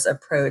seamless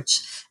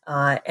approach.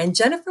 And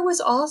Jennifer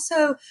was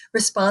also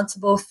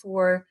responsible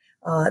for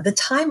the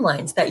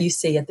timelines that you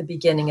see at the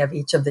beginning of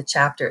each of the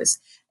chapters.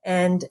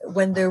 And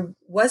when there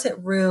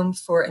wasn't room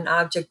for an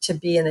object to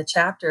be in a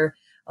chapter,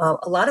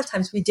 a lot of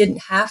times we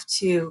didn't have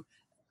to,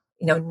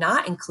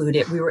 not include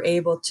it. We were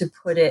able to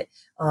put it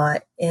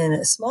in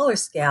a smaller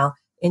scale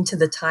into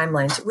the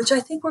timelines, which I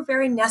think were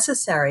very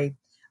necessary,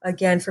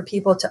 again, for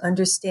people to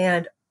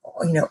understand,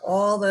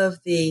 all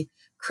of the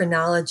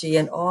chronology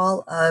and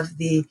all of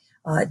the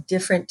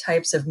different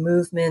types of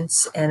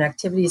movements and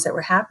activities that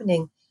were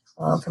happening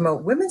from a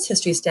women's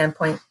history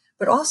standpoint,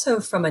 but also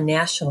from a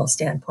national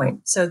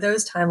standpoint. So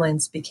those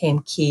timelines became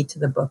key to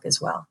the book as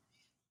well.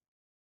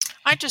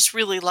 I just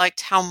really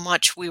liked how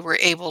much we were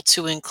able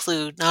to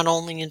include, not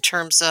only in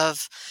terms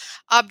of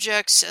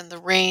objects and the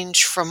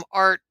range from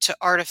art to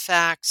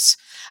artifacts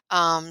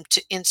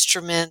to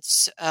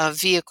instruments,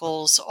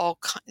 vehicles,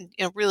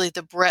 really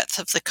the breadth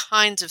of the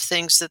kinds of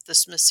things that the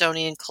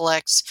Smithsonian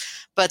collects.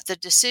 But the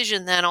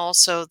decision then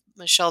also,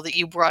 Michelle, that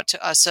you brought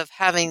to us of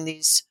having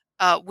these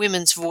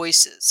women's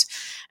voices.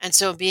 And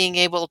so being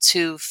able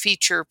to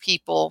feature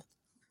people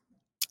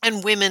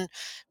and women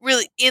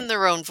really in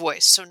their own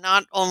voice. So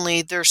not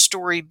only their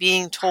story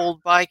being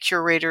told by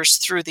curators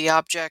through the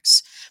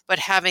objects, but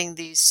having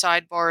these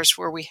sidebars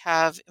where we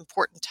have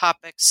important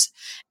topics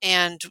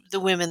and the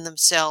women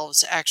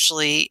themselves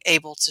actually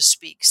able to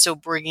speak. So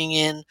bringing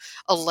in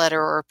a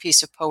letter or a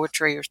piece of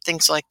poetry or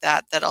things like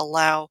that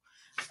allow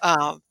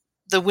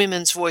the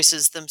women's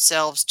voices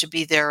themselves to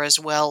be there as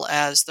well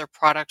as their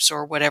products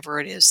or whatever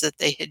it is that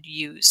they had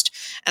used.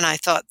 And I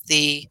thought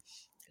the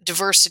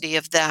diversity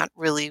of that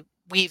really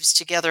weaves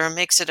together and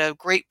makes it a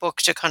great book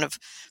to kind of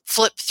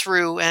flip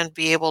through and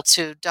be able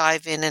to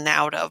dive in and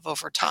out of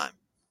over time.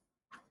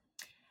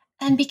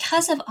 And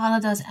because of all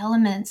of those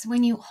elements,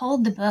 when you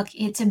hold the book,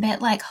 it's a bit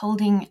like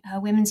holding a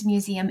women's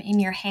museum in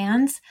your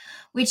hands,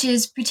 which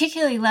is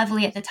particularly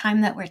lovely at the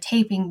time that we're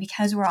taping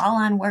because we're all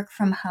on work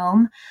from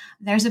home.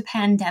 There's a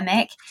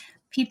pandemic.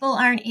 People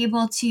aren't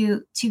able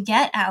to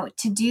get out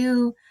to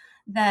do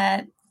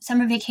the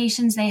summer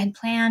vacations they had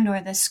planned or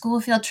the school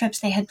field trips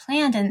they had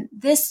planned. And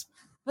this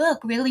book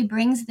really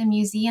brings the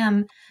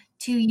museum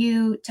to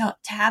you to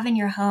have in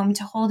your home,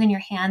 to hold in your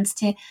hands,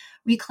 to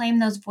reclaim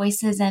those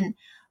voices and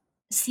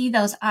see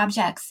those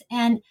objects.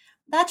 And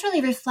that's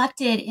really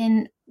reflected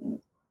in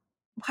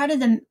part of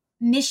the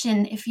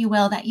mission, if you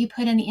will, that you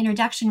put in the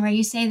introduction, where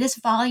you say this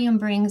volume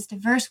brings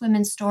diverse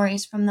women's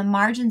stories from the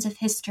margins of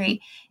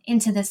history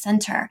into the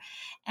center.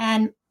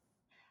 And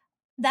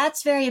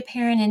that's very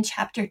apparent in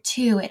chapter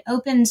 2. It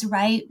opens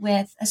right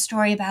with a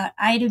story about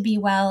Ida B.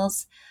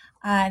 Wells.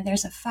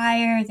 There's a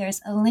fire,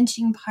 there's a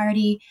lynching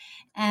party,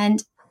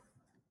 and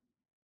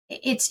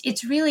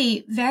it's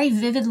really very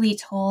vividly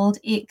told.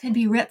 It could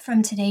be ripped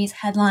from today's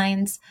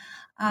headlines.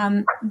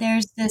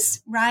 There's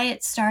this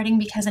riot starting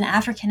because an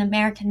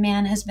African-American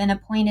man has been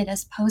appointed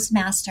as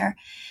postmaster.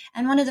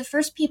 And one of the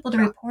first people to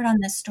report on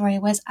this story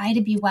was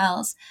Ida B.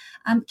 Wells.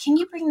 Can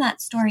you bring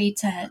that story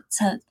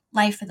to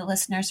life for the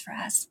listeners for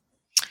us?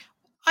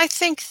 I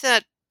think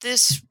that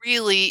this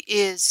really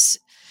is,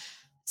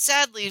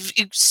 sadly,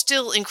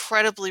 still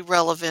incredibly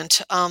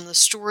relevant. The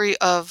story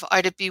of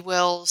Ida B.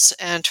 Wells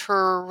and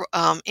her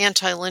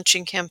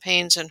anti-lynching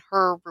campaigns and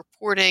her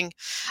reporting.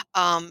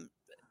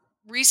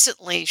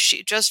 Recently,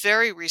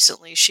 very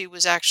recently, she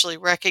was actually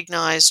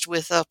recognized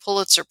with a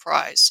Pulitzer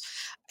Prize.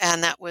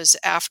 And that was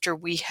after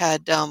we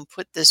had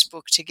put this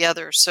book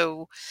together.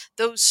 So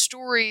those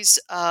stories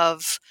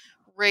of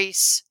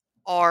race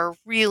are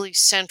really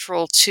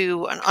central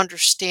to an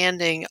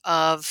understanding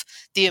of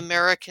the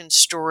American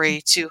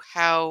story, to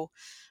how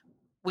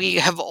we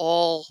have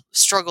all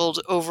struggled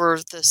over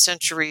the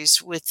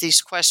centuries with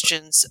these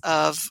questions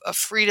of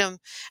freedom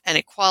and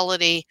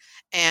equality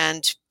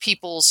and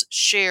people's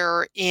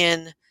share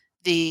in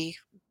the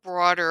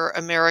broader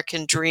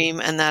American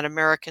dream and that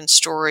American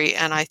story.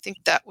 And I think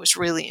that was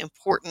really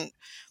important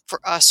for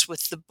us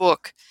with the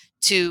book,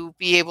 to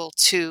be able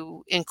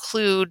to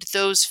include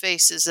those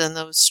faces and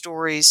those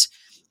stories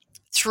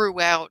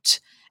throughout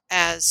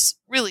as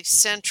really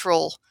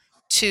central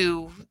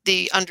to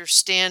the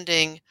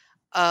understanding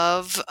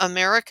of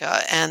America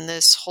and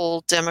this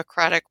whole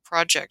democratic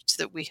project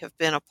that we have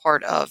been a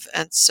part of.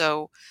 And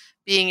so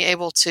being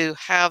able to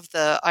have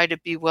the Ida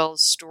B.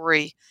 Wells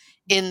story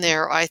in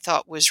there, I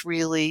thought was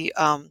really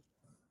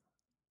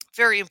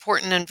very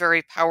important and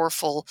very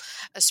powerful,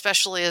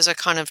 especially as a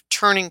kind of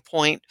turning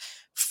point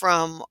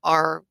from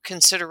our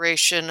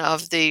consideration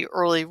of the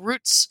early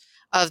roots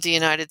of the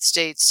United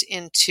States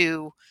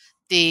into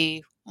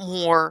the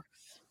more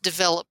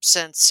developed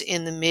sense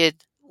in the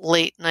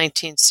late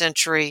 19th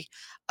century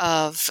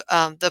of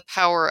the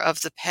power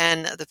of the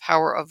pen, the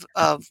power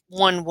of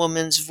one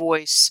woman's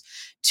voice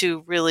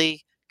to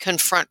really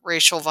confront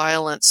racial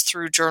violence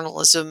through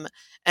journalism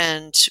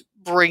and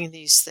bring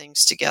these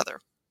things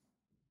together.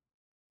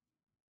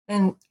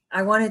 And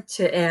I wanted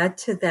to add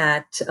to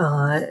that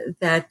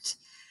that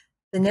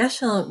the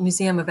National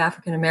Museum of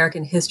African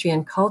American History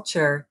and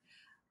Culture,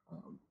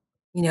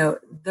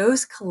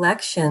 those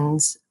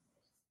collections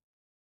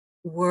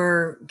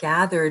were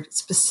gathered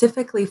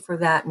specifically for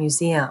that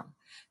museum.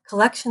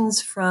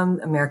 Collections from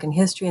American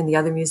history and the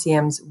other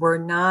museums were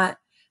not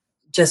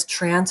just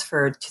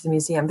transferred to the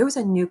museum. There was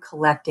a new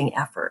collecting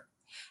effort.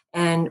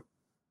 And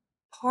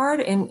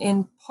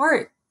in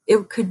part,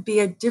 it could be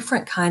a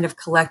different kind of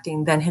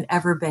collecting than had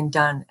ever been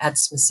done at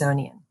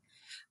Smithsonian,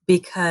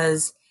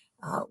 because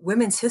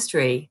women's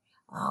history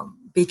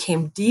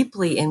became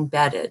deeply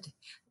embedded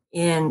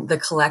in the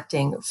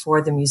collecting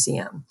for the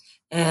museum.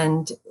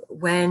 And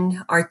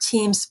when our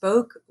team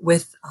spoke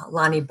with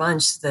Lonnie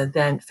Bunch, the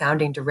then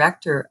founding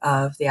director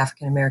of the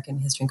African American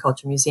History and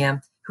Culture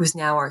Museum, who's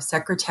now our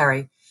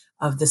secretary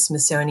of the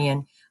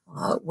Smithsonian,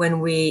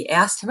 when we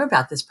asked him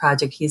about this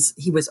project,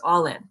 he was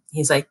all in.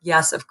 He's like,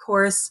 yes, of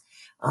course.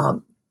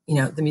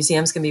 The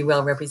museum's going to be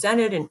well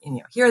represented, and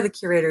here are the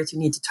curators you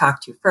need to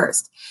talk to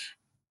first.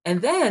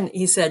 And then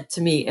he said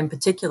to me in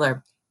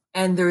particular,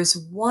 and there's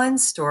one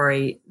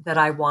story that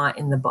I want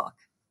in the book,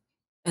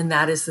 and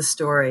that is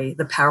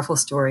the powerful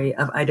story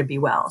of Ida B.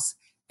 Wells.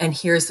 And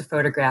here's the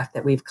photograph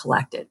that we've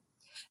collected.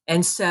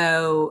 And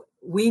so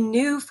we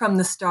knew from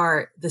the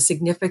start the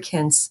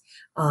significance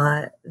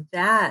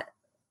that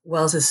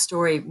Wells's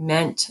story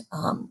meant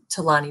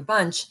to Lonnie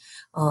Bunch,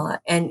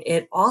 and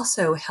it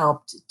also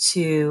helped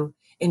to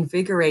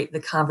invigorate the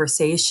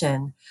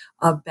conversation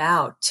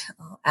about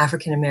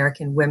African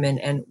American women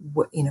and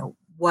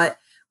what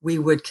we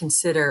would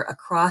consider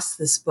across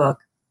this book,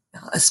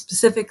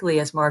 specifically,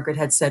 as Margaret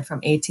had said, from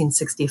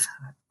 1865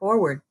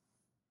 forward,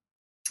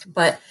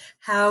 but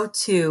how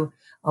to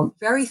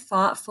very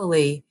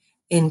thoughtfully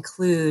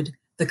include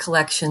the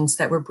collections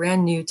that were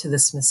brand new to the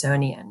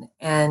Smithsonian.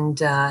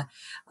 And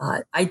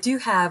I do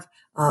have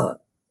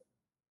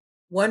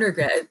one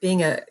regret,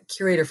 being a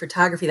curator of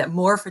photography, that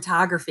more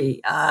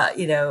photography,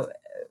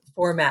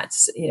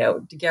 formats,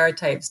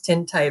 daguerreotypes,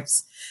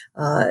 tintypes,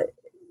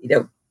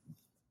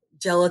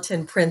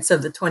 gelatin prints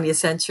of the 20th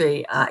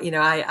century.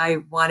 I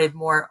wanted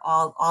more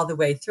all the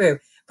way through,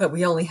 but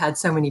we only had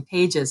so many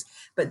pages.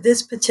 But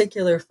this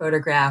particular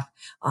photograph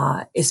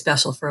is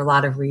special for a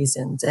lot of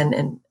reasons.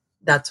 And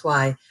that's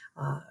why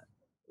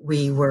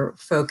we were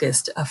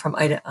focused on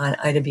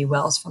Ida B.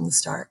 Wells from the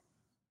start.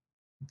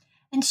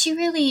 And she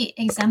really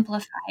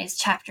exemplifies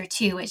chapter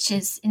 2, which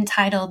is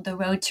entitled The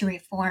Road to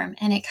Reform,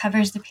 and it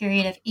covers the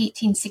period of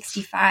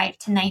 1865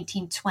 to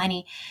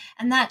 1920.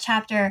 And that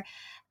chapter,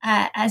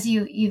 as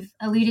you've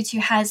alluded to,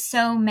 has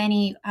so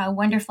many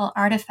wonderful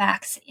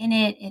artifacts in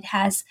it. It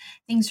has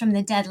things from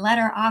the Dead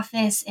Letter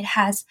Office. It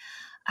has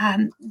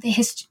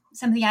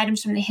some of the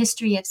items from the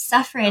history of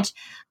suffrage.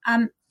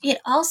 It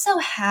also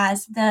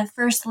has the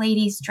First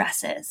Lady's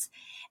dresses.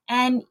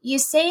 And you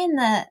say in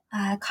the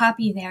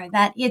copy there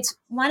that it's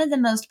one of the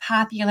most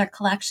popular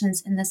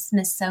collections in the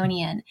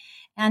Smithsonian.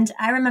 And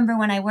I remember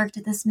when I worked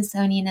at the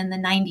Smithsonian in the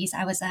 90s,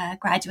 I was a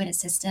graduate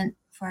assistant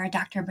for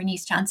Dr.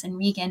 Bernice Johnson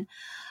Regan,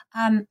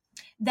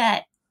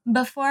 that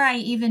before I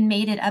even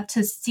made it up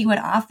to see what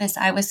office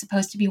I was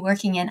supposed to be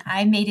working in,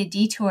 I made a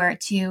detour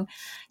to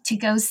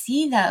go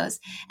see those.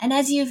 And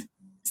as you've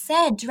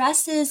said,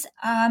 dresses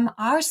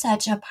are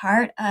such a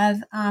part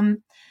of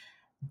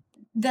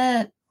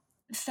the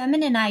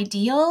feminine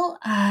ideal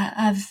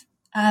of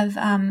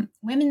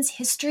women's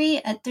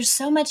history. There's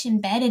so much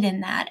embedded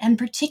in that, and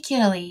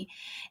particularly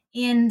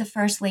in the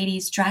First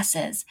Lady's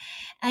dresses.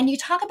 And you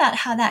talk about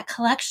how that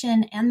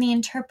collection and the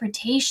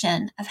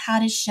interpretation of how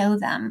to show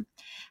them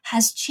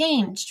has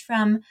changed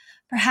from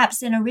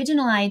perhaps an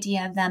original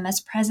idea of them as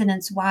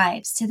presidents'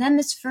 wives to them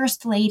as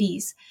first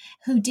ladies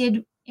who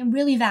did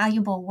really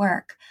valuable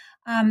work.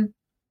 And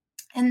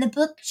the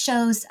book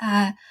shows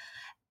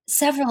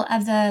several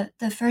of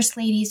the First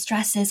Lady's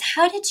dresses.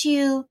 How did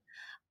you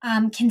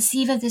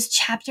conceive of this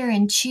chapter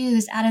and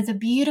choose out of the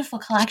beautiful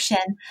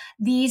collection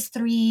these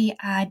 3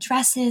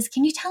 dresses?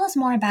 Can you tell us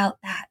more about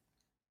that?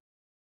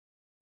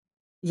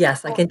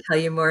 Yes, I can tell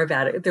you more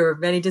about it. There were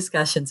many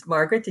discussions.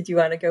 Margaret, did you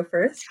want to go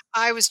first?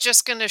 I was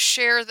just going to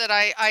share that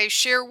I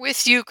share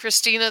with you,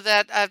 Christina,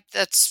 that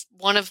that's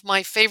one of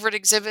my favorite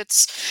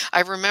exhibits.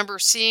 I remember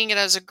seeing it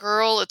as a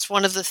girl. It's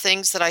one of the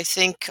things that I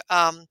think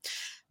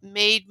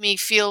made me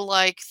feel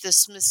like the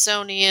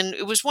Smithsonian,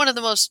 it was one of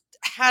the most,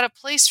 had a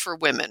place for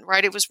women,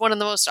 right? It was one of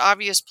the most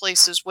obvious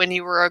places when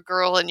you were a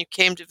girl and you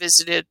came to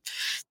visit it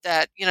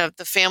that,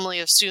 the family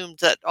assumed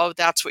that, oh,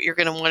 that's what you're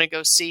going to want to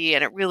go see.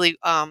 And it really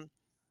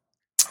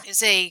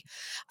is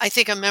I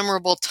think, a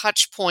memorable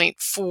touch point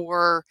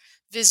for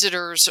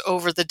visitors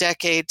over the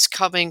decades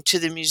coming to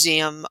the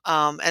museum.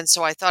 And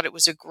so I thought it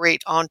was a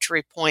great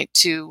entree point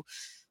to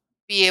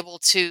be able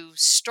to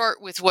start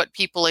with what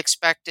people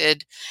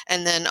expected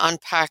and then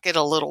unpack it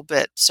a little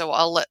bit. So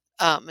I'll let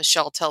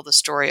Michelle tell the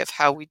story of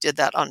how we did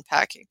that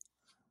unpacking.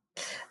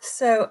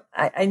 So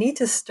I need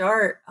to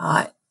start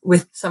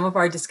with some of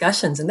our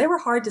discussions, and they were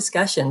hard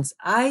discussions.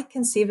 I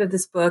conceived of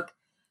this book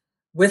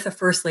with a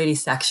First Lady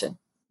section,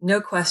 no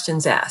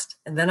questions asked.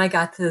 And then I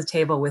got to the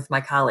table with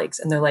my colleagues,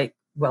 and they're like,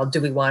 well, do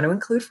we want to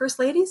include First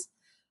Ladies?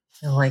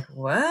 And I'm like,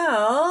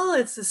 well,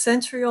 it's a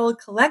century-old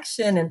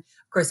collection. And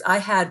of course, I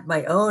had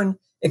my own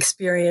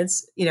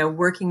experience,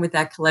 working with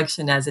that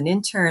collection as an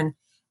intern.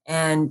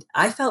 And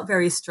I felt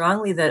very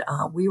strongly that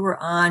we were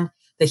on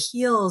the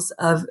heels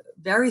of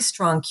very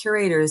strong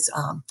curators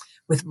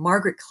with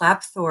Margaret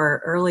Klapthor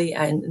early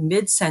and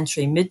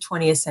mid-century,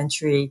 mid-20th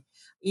century.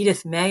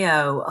 Edith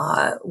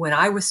Mayo, when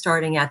I was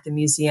starting at the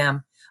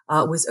museum,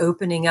 was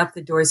opening up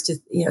the doors to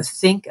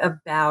think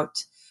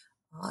about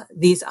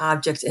these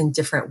objects in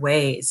different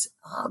ways.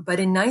 But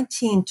in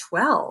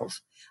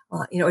 1912,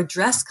 a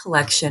dress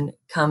collection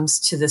comes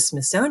to the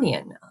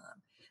Smithsonian,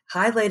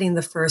 highlighting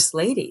the First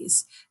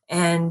Ladies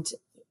and,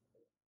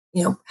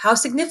 how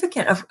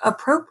significant,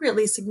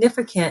 appropriately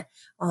significant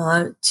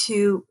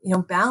to,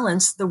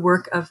 balance the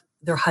work of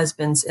their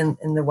husbands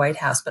in the White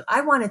House. But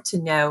I wanted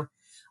to know,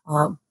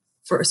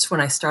 first, when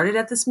I started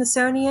at the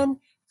Smithsonian,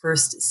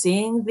 first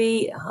seeing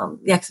the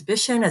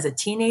exhibition as a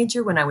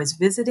teenager when I was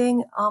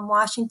visiting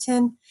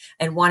Washington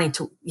and wanting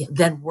to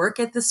then work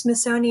at the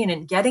Smithsonian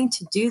and getting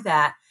to do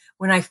that.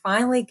 When I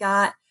finally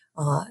got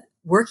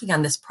working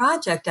on this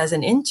project as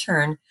an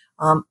intern,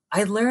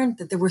 I learned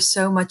that there was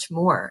so much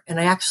more. And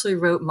I actually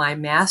wrote my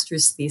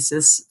master's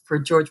thesis for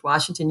George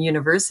Washington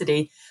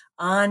University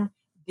on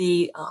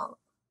the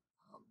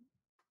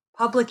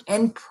public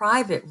and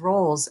private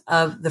roles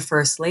of the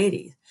First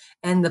Lady.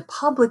 And the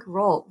public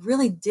role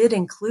really did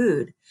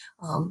include,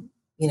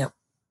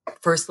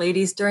 First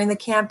Ladies during the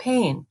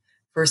campaign,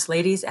 First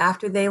Ladies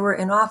after they were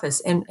in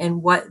office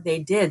and what they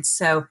did.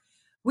 So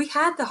we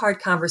had the hard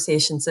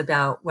conversations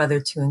about whether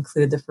to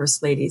include the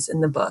First Ladies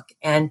in the book.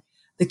 And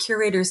the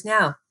curators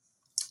now,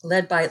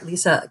 led by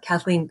Lisa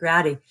Kathleen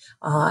Grady,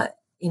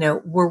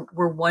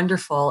 were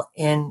wonderful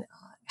in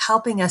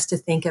helping us to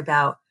think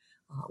about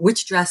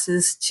which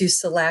dresses to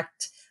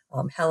select.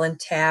 Helen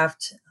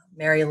Taft,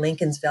 Mary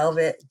Lincoln's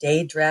velvet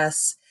day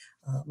dress,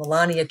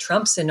 Melania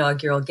Trump's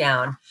inaugural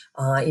gown.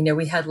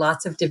 We had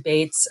lots of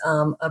debates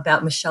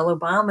about Michelle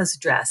Obama's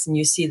dress. And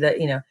you see that,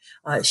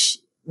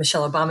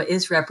 Michelle Obama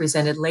is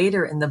represented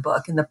later in the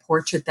book in the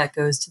portrait that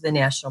goes to the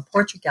National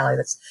Portrait Gallery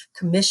that's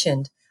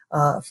commissioned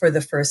for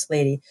the First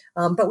Lady.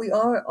 But we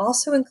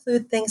also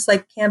include things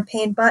like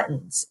campaign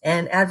buttons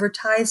and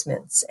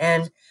advertisements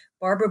and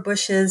Barbara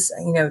Bush's,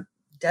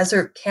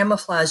 desert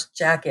camouflage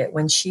jacket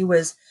when she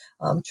was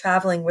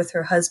traveling with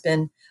her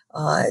husband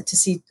to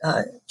see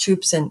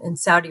troops in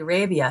Saudi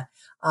Arabia.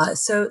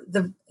 So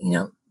the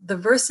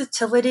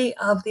versatility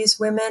of these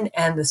women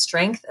and the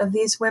strength of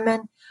these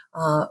women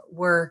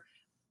were,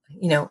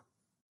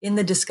 in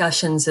the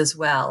discussions as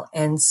well.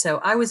 And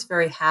so I was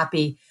very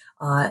happy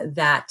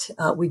that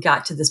we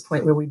got to this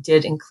point where we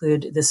did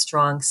include this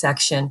strong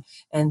section.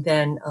 And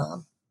then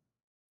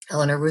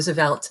Eleanor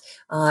Roosevelt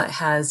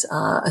has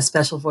a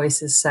special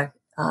voices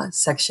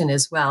section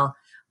as well.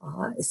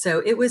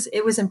 So it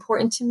was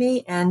important to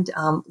me. And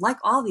like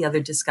all the other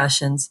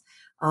discussions,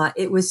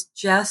 it was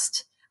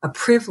just a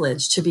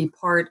privilege to be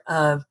part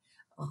of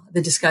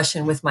the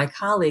discussion with my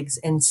colleagues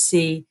and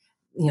see,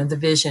 the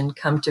vision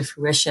come to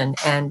fruition.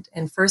 And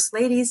First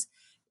Ladies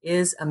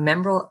is a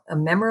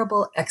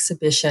memorable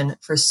exhibition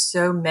for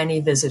so many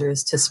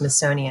visitors to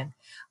Smithsonian.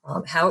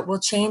 How it will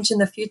change in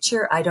the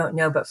future, I don't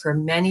know, but for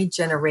many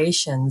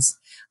generations,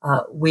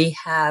 we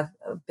have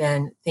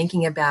been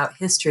thinking about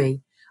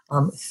history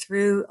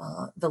through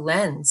the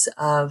lens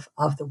of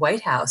the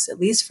White House, at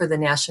least for the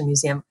National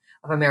Museum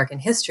of American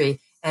History,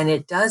 and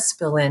it does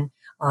spill in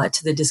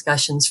to the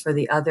discussions for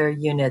the other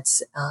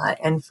units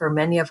and for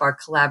many of our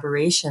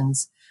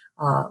collaborations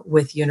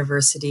with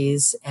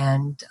universities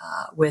and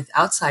with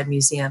outside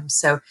museums.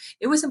 So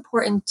it was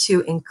important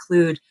to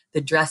include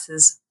the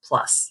dresses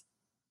plus.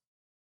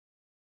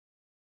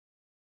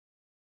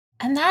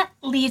 And that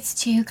leads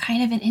to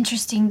kind of an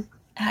interesting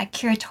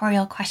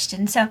curatorial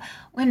question. So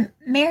when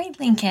Mary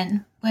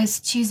Lincoln was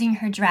choosing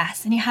her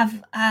dress, and you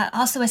have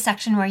also a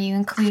section where you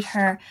include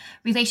her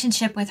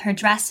relationship with her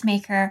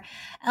dressmaker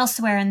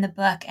elsewhere in the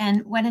book,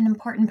 and what an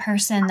important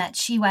person that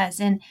she was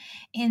in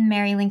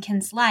Mary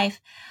Lincoln's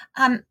life.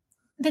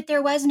 That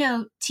there was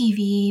no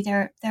TV,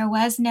 there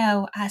was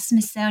no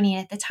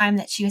Smithsonian at the time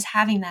that she was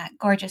having that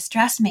gorgeous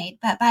dress made.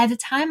 But by the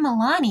time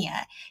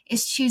Melania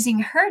is choosing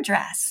her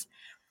dress,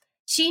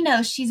 she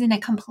knows she's in a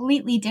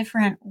completely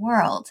different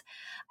world.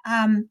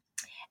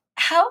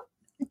 How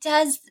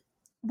does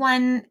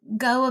one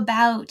go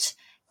about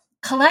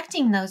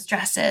collecting those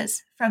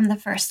dresses from the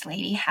First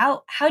Lady?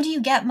 How do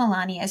you get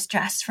Melania's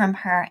dress from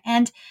her?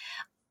 And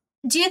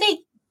do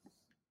they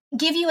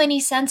give you any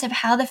sense of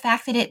how the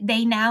fact that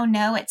they now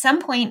know, at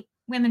some point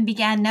women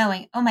began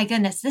knowing, oh my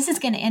goodness, this is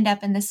going to end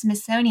up in the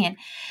Smithsonian.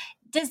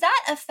 Does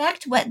that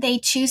affect what they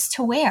choose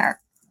to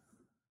wear?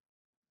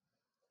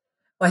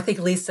 Well, I think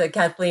Lisa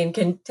Kathleen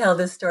can tell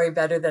this story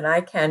better than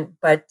I can,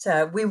 but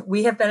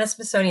we have been a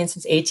Smithsonian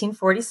since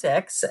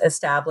 1846,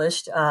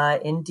 established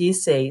in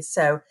DC.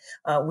 So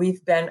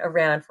we've been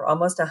around for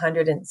almost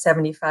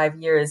 175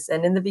 years.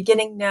 And in the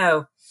beginning,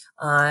 no,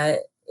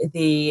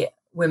 the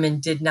women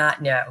did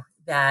not know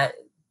that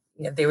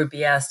they would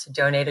be asked to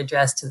donate a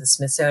dress to the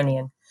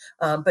Smithsonian.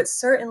 But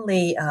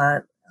certainly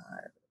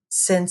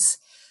since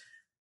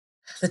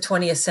the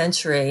 20th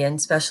century, and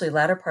especially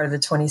latter part of the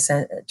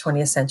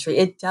 20th century,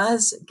 it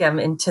does get them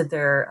into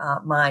their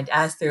mind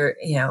as they're,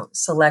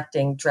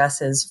 selecting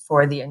dresses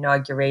for the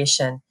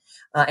inauguration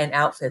and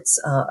outfits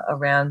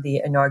around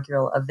the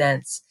inaugural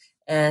events.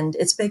 And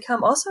it's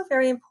become also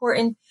very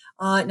important,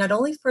 not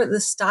only for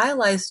the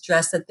stylized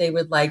dress that they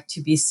would like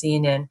to be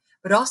seen in,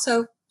 but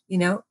also,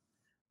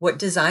 what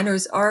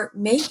designers are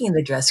making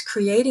the dress,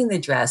 creating the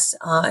dress.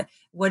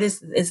 What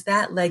is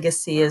that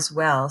legacy as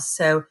well?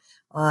 So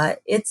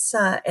it's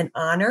an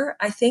honor,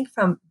 I think,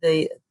 from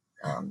the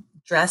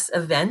dress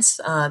events,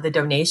 the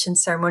donation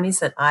ceremonies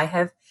that I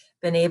have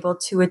been able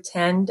to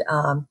attend.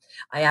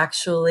 I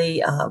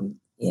actually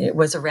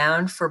was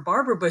around for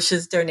Barbara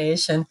Bush's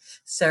donation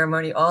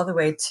ceremony all the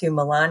way to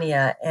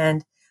Melania.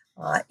 And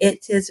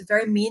it is a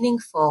very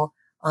meaningful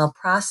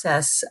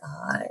process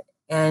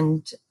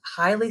and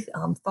highly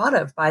thought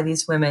of by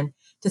these women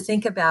to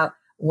think about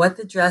what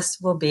the dress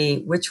will be,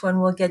 which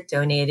one will get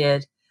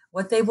donated,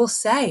 what they will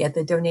say at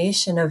the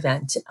donation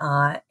event.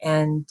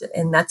 And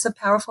that's a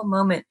powerful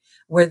moment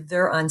where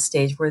they're on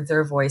stage, where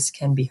their voice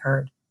can be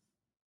heard.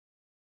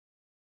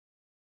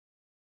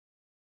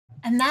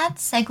 And that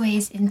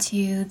segues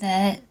into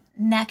the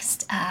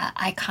next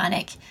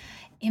iconic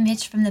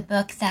image from the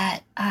book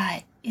that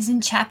is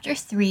in Chapter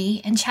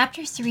 3. And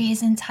Chapter 3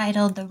 is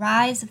entitled The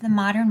Rise of the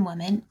Modern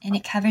Woman, and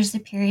it covers the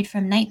period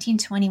from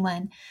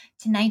 1921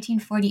 to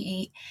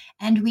 1948.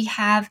 And we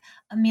have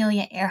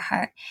Amelia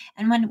Earhart.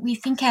 And when we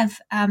think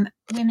of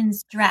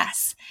women's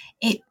dress,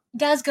 it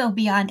does go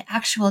beyond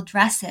actual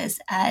dresses.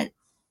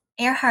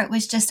 Earhart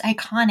was just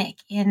iconic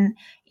in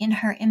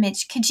her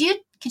image. Could you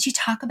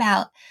talk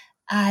about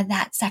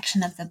that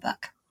section of the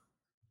book?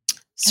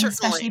 Certainly. And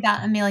especially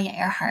about Amelia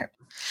Earhart.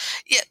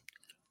 Yeah.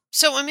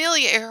 So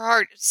Amelia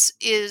Earhart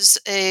is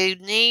a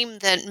name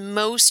that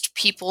most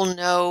people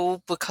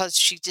know because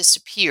she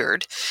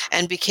disappeared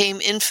and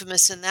became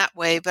infamous in that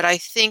way. But I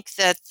think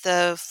that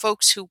the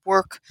folks who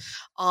work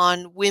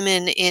on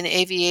women in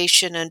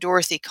aviation, and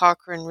Dorothy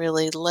Cochran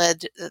really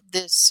led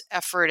this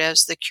effort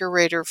as the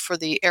curator for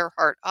the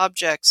Earhart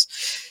objects,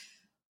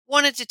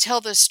 wanted to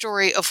tell the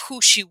story of who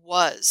she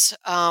was.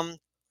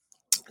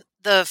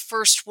 the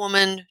first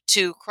woman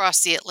to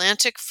cross the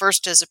Atlantic,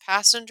 first as a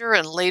passenger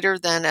and later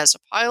then as a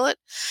pilot,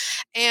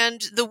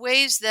 and the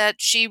ways that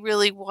she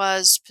really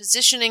was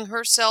positioning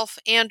herself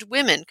and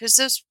women, because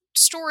this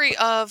story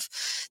of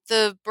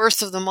the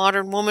birth of the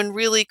modern woman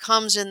really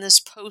comes in this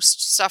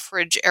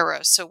post-suffrage era.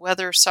 So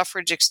whether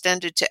suffrage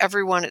extended to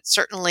everyone, it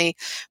certainly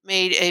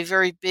made a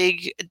very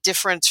big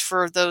difference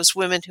for those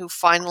women who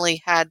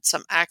finally had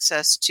some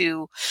access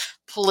to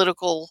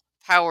political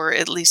power,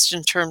 at least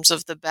in terms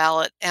of the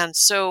ballot. And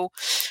so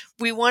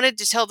we wanted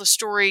to tell the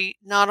story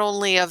not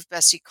only of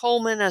Bessie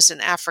Coleman as an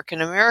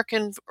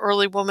African-American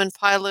early woman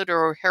pilot,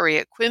 or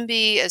Harriet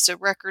Quimby as a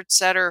record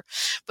setter,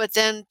 but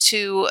then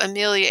to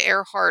Amelia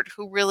Earhart,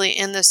 who really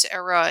in this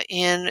era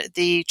in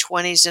the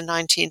 20s and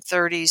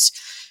 1930s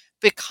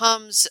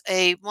becomes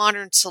a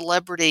modern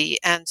celebrity.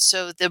 And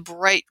so the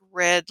bright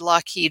red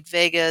Lockheed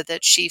Vega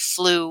that she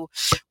flew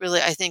really,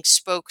 I think,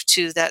 spoke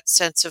to that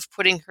sense of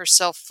putting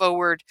herself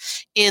forward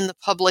in the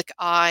public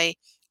eye.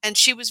 And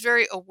she was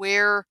very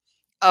aware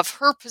of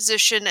her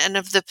position and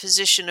of the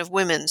position of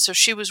women. So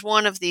she was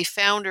one of the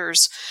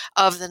founders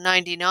of the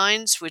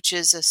 99s, which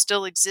is a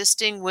still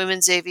existing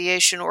women's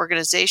aviation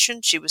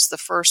organization. She was the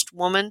first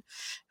woman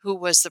who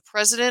was the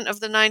president of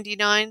the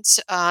 99s.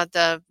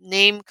 The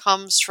name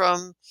comes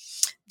from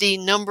the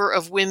number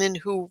of women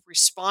who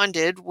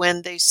responded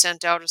when they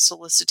sent out a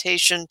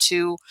solicitation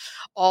to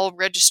all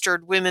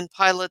registered women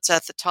pilots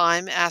at the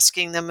time,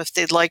 asking them if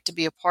they'd like to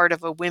be a part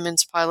of a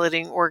women's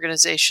piloting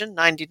organization.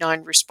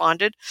 99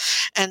 responded.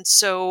 And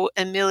so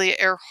Amelia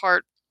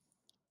Earhart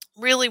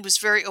really was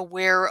very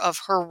aware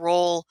of her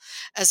role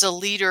as a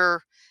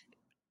leader,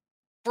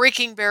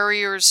 breaking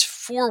barriers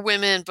for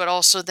women, but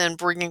also then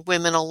bringing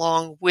women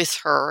along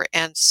with her.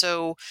 And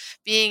so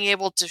being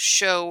able to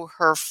show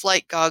her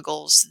flight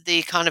goggles,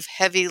 the kind of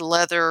heavy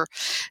leather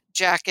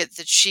jacket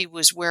that she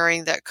was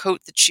wearing, that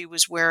coat that she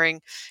was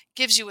wearing,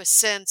 gives you a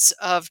sense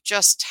of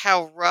just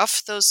how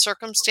rough those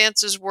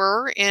circumstances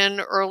were in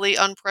early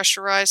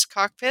unpressurized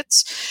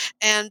cockpits,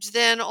 and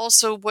then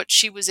also what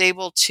she was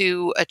able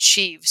to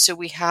achieve. So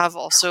we have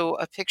also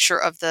a picture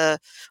of the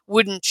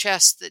wooden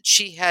chest that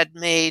she had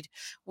made,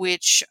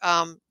 which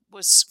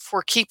was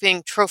for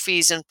keeping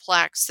trophies and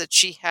plaques that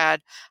she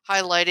had,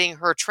 highlighting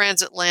her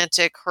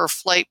transatlantic, her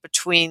flight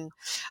between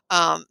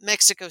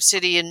Mexico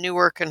City and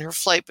Newark, and her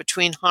flight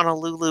between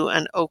Honolulu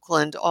and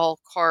Oakland, all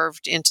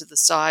carved into the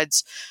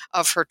sides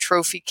of her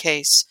trophy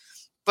case.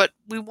 But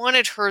we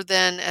wanted her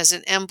then as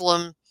an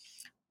emblem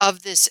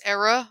of this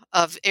era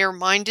of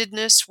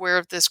air-mindedness,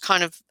 where this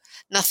kind of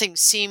nothing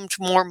seemed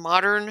more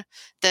modern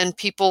than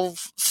people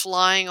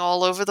flying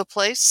all over the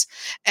place.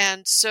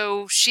 And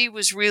so she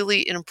was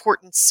really an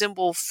important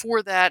symbol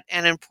for that,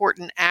 and an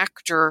important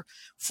actor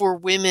for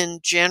women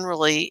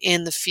generally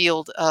in the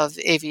field of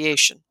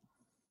aviation.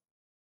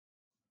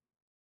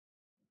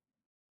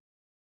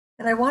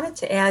 And I wanted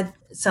to add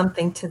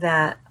something to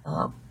that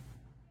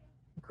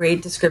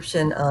great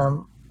description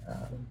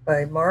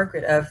by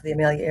Margaret of the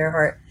Amelia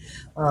Earhart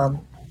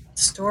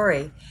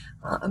story.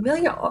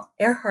 Amelia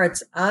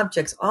Earhart's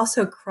objects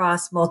also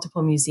cross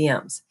multiple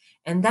museums.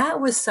 And that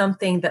was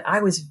something that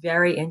I was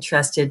very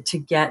interested to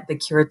get the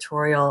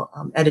curatorial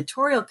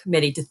editorial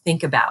committee to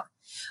think about,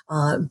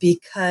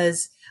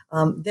 because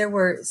there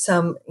were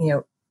some,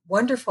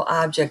 wonderful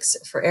objects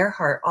for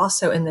Earhart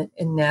also in the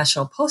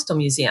National Postal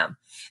Museum.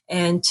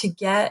 And to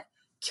get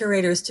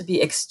curators to be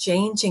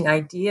exchanging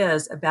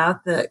ideas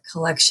about the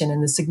collection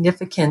and the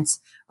significance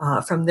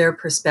from their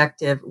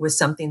perspective was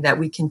something that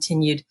we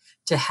continued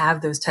to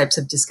have those types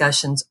of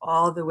discussions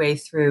all the way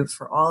through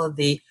for all of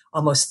the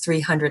almost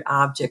 300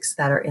 objects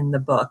that are in the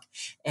book.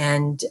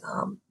 And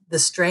the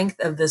strength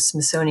of the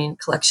Smithsonian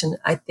collection,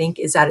 I think,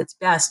 is at its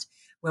best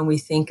when we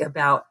think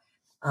about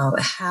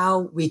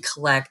how we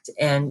collect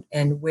and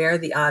where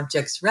the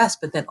objects rest,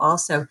 but then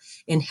also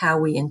in how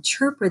we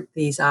interpret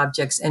these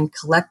objects. And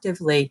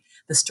collectively,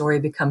 the story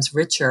becomes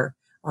richer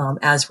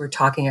as we're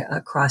talking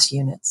across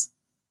units.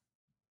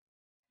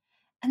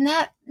 And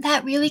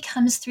that really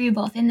comes through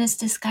both in this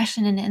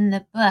discussion and in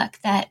the book,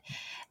 that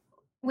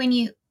when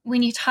you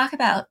talk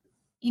about,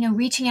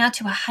 reaching out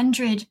to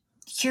 100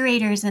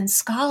 curators and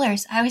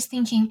scholars, I was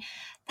thinking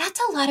that's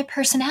a lot of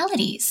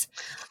personalities.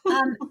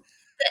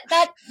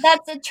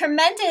 That's a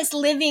tremendous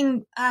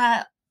living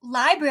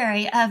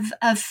library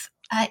of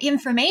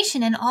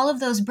information and all of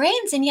those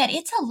brains, and yet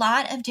it's a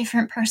lot of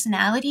different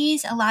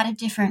personalities, a lot of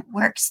different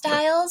work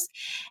styles.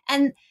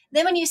 And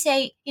then when you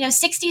say,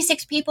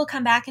 66 people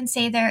come back and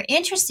say they're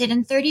interested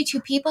and 32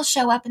 people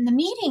show up in the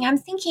meeting, I'm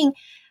thinking,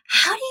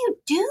 how do you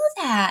do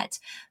that?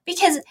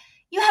 Because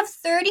you have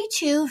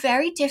 32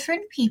 very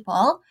different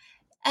people,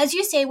 as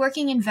you say,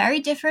 working in very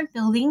different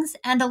buildings,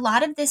 and a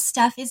lot of this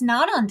stuff is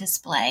not on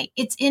display.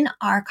 It's in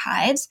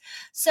archives.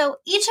 So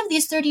each of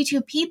these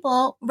 32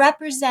 people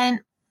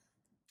represent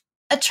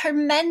a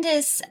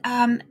tremendous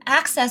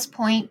access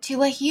point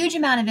to a huge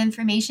amount of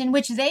information,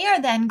 which they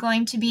are then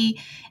going to be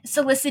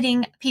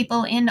soliciting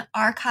people in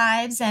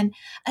archives and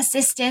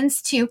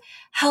assistants to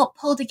help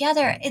pull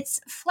together.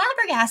 It's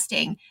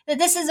flabbergasting that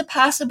this is a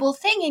possible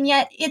thing. And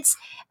yet it's,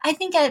 I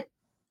think, a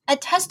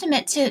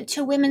testament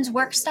to women's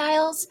work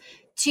styles,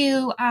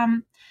 to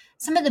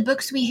some of the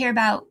books we hear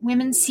about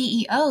women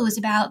CEOs,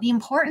 about the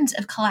importance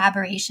of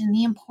collaboration,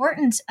 the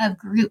importance of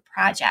group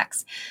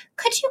projects.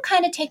 Could you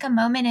kind of take a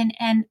moment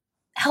and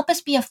help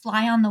us be a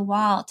fly on the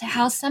wall to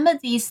how some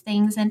of these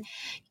things, and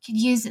you could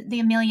use the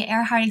Amelia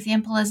Earhart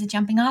example as a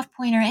jumping off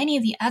point, or any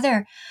of the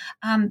other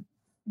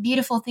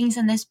beautiful things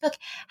in this book,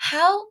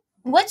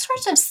 what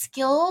sorts of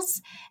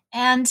skills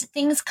and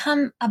things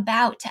come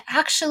about to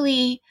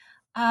actually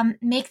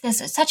make this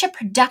such a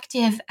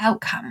productive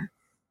outcome?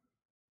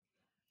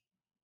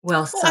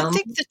 Well, I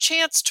think the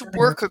chance to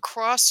work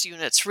across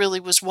units really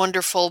was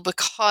wonderful,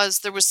 because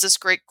there was this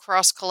great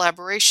cross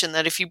collaboration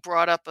that if you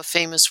brought up a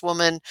famous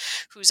woman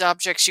whose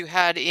objects you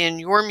had in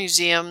your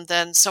museum,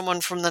 then someone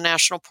from the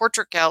National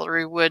Portrait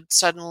Gallery would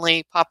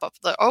suddenly pop up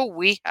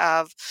we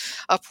have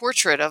a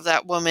portrait of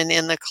that woman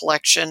in the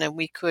collection, and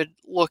we could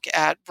look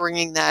at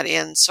bringing that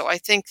in. So I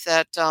think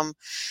that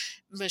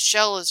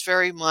Michelle is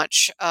very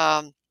much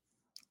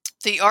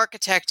the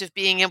architect of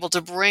being able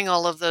to bring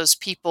all of those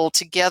people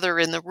together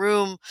in the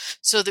room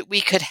so that we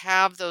could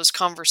have those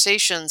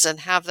conversations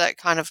and have that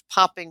kind of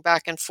popping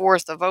back and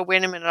forth of, oh,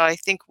 wait a minute, I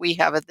think we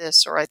have a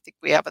this, or I think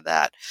we have a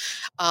that,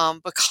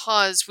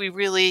 because we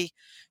really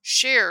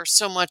share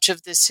so much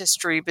of this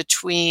history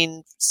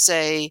between,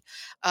 say,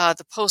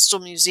 the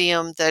Postal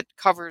Museum that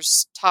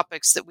covers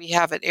topics that we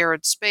have at Air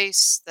and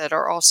Space, that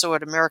are also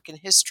at American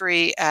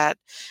History, at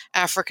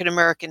African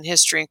American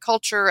History and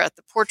Culture, at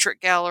the Portrait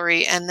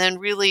Gallery, and then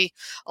really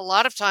a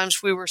lot of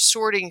times we were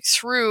sorting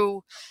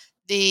through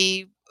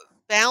the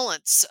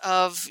balance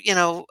of,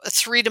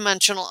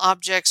 three-dimensional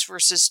objects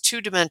versus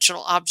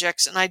two-dimensional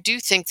objects. And I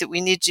do think that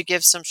we need to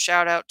give some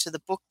shout out to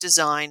the book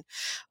design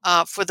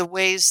for the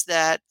ways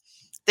that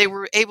they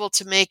were able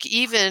to make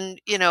even,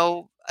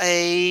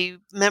 a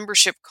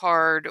membership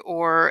card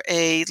or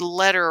a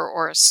letter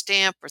or a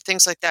stamp or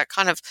things like that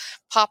kind of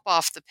pop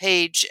off the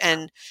page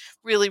and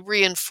really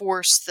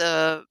reinforce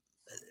the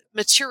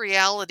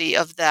materiality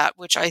of that,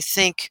 which I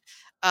think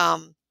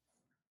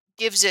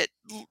gives it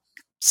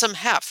some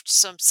heft,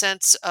 some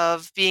sense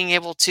of being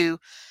able to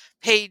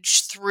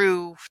page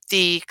through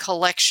the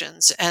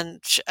collections.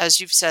 And as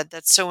you've said,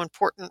 that's so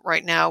important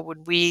right now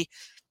when we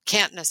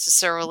can't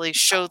necessarily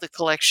show the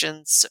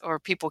collections, or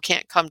people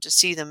can't come to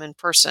see them in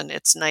person.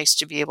 It's nice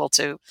to be able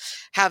to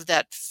have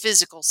that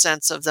physical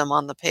sense of them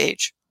on the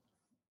page.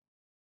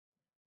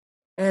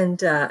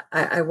 And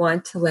I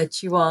want to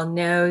let you all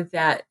know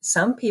that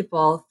some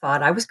people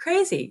thought I was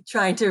crazy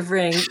trying to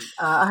bring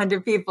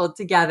 100 people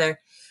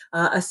together,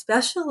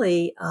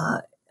 especially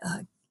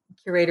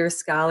curators,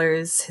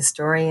 scholars,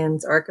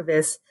 historians,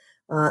 archivists.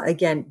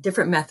 Again,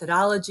 different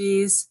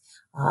methodologies,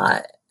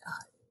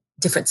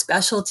 different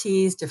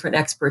specialties, different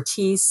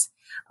expertise,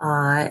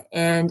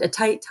 and a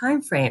tight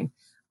time frame.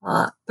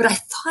 But I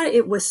thought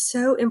it was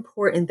so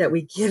important that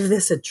we give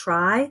this a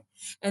try,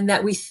 and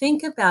that we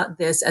think about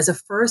this as a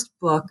first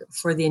book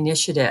for the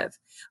initiative,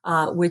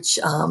 which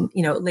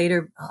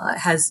later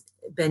has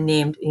been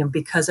named,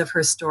 because of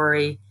her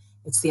story.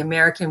 It's the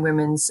American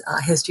Women's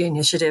History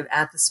Initiative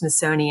at the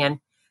Smithsonian,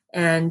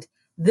 and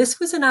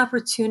this was an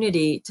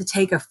opportunity to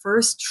take a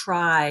first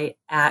try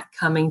at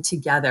coming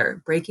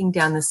together, breaking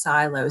down the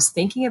silos,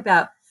 thinking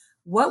about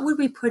what would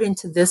we put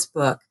into this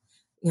book,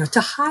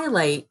 to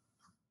highlight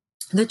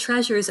the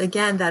treasures,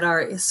 again, that are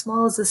as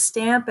small as a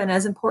stamp and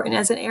as important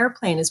as an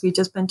airplane, as we've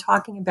just been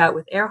talking about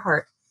with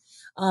Earhart.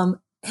 And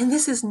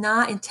this is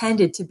not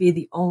intended to be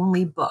the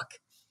only book.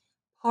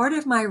 Part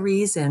of my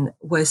reason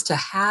was to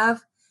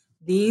have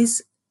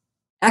these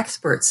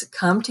experts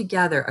come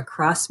together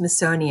across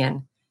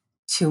Smithsonian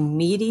to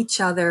meet each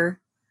other,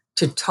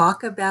 to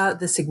talk about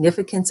the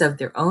significance of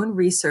their own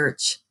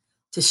research,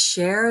 to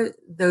share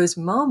those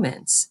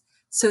moments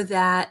so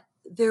that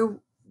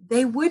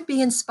they would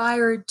be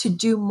inspired to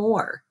do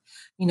more.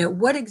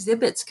 What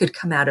exhibits could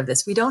come out of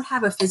this? We don't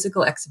have a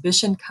physical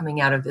exhibition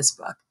coming out of this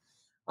book.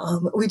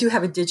 We do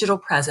have a digital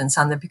presence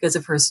on the Because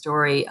of Her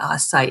Story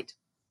site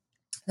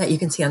that you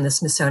can see on the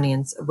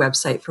Smithsonian's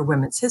website for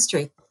women's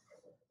history.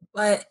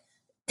 But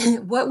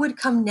what would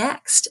come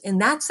next?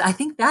 And I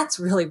think that's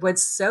really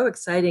what's so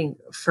exciting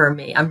for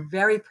me. I'm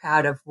very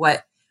proud of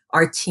what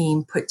our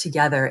team put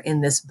together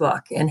in this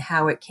book and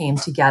how it came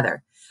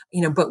together.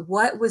 But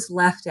what was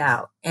left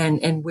out,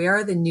 and where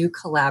are the new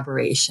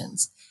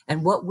collaborations,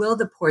 and what will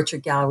the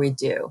Portrait Gallery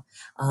do?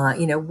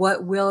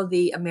 What will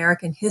the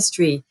American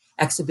History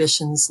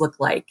exhibitions look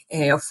like?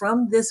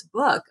 From this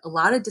book, a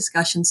lot of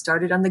discussion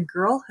started on the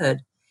Girlhood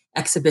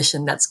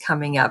exhibition that's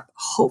coming up,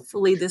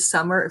 hopefully this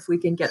summer, if we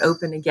can get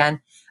open again.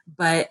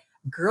 But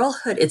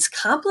girlhood, it's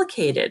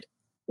complicated.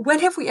 when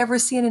have we ever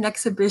seen an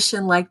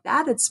exhibition like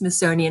that at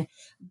Smithsonian?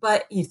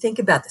 But you think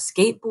about the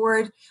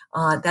skateboard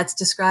that's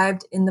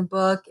described in the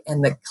book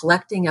and the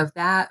collecting of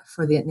that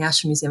for the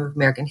National Museum of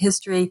American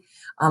History.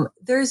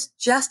 There's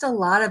just a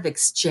lot of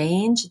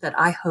exchange that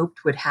I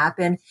hoped would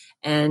happen.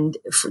 And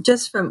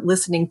just from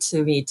listening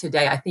to me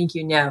today, I think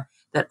you know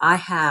that I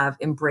have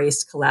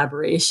embraced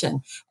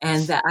collaboration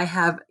and that I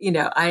have,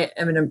 I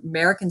am an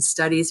American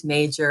Studies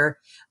major,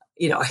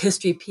 a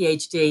history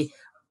PhD,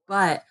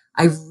 but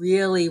I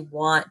really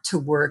want to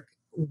work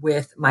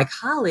with my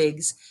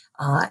colleagues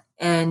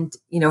and,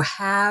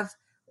 have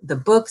the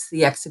books,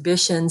 the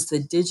exhibitions, the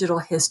digital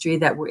history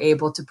that we're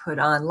able to put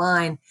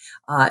online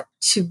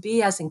to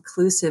be as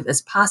inclusive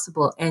as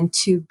possible and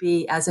to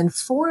be as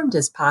informed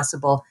as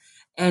possible.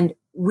 And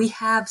we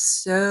have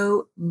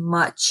so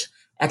much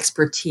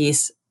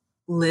expertise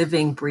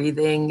living,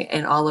 breathing,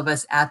 and all of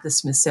us at the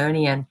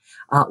Smithsonian.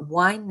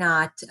 Why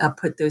not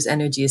put those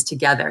energies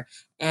together?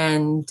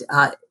 And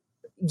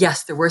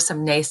yes, there were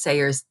some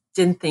naysayers,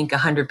 didn't think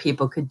 100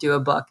 people could do a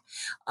book.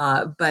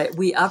 But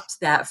we upped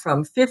that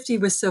from 50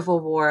 with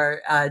Civil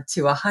War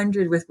to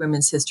 100 with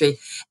women's history.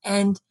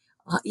 And,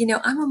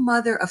 I'm a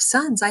mother of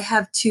sons. I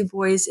have 2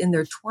 boys in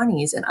their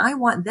 20s, and I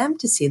want them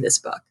to see this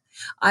book.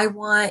 I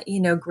want,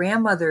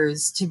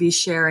 grandmothers to be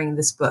sharing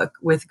this book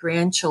with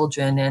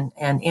grandchildren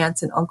and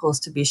aunts and uncles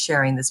to be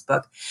sharing this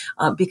book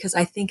because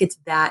I think it's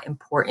that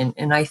important.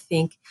 And I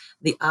think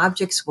the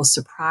objects will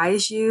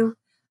surprise you.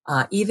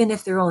 Even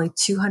if there are only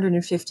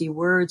 250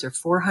 words or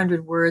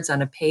 400 words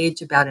on a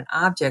page about an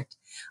object,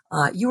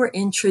 you are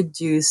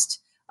introduced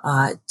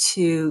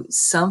to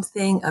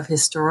something of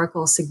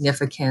historical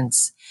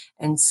significance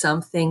and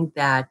something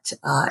that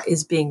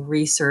is being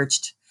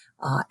researched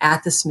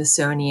at the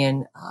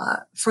Smithsonian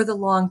for the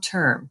long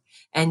term.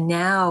 And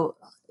now,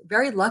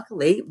 very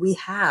luckily, we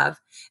have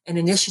an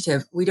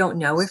initiative. We don't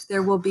know if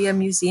there will be a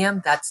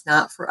museum. That's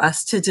not for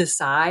us to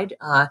decide.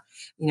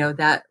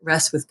 That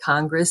rests with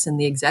Congress and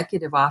the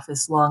executive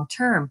office long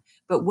term.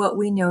 But what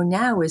we know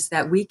now is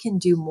that we can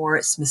do more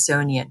at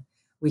Smithsonian.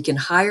 We can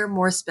hire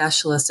more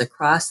specialists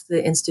across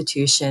the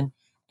institution,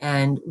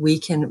 and we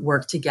can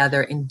work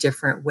together in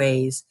different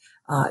ways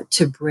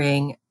to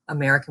bring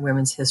American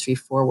women's history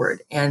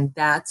forward. And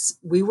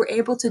we were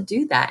able to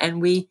do that.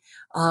 And we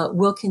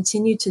will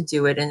continue to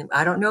do it. And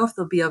I don't know if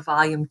there'll be a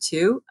volume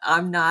 2.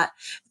 I'm not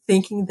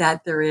thinking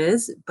that there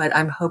is, but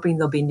I'm hoping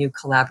there'll be new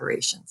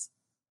collaborations.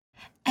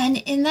 And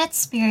in that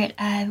spirit,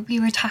 we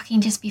were talking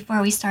just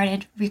before we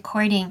started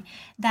recording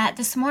that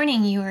this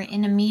morning you were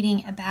in a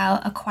meeting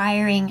about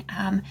acquiring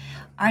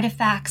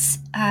artifacts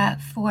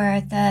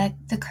for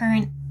the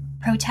current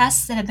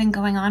protests that have been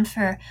going on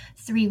for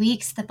 3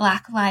 weeks, the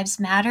Black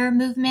Lives Matter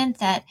movement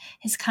that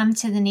has come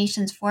to the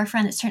nation's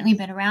forefront. It's certainly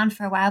been around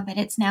for a while, but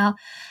it's now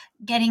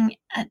getting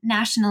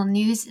national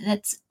news.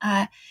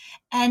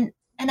 And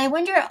I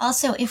wonder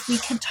also if we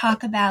could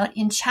talk about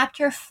in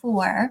Chapter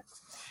 4,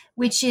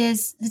 which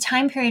is the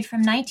time period from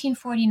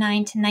 1949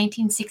 to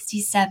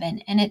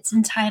 1967, and it's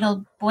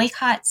entitled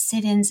Boycott,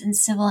 Sit-ins, and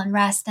Civil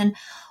Unrest. And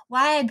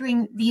why I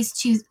bring these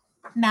two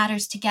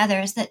matters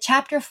together is that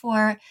Chapter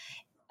 4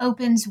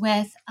 opens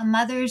with a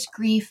mother's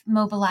grief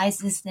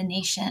mobilizes the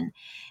nation.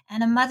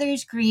 And a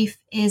mother's grief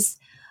is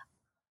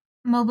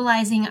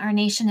mobilizing our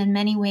nation in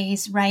many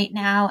ways right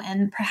now,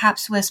 and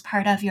perhaps was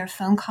part of your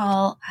phone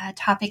call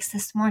topics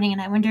this morning.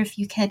 And I wonder if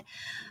you could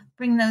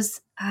bring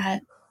those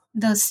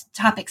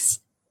topics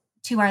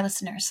to our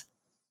listeners.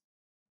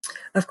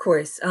 Of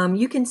course.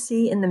 You can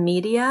see in the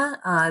media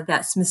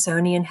that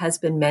Smithsonian has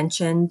been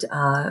mentioned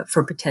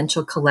for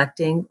potential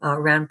collecting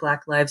around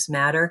Black Lives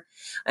Matter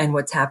and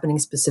what's happening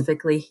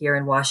specifically here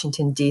in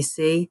Washington,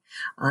 D.C.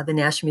 The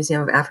National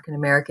Museum of African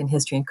American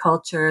History and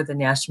Culture, the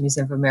National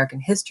Museum of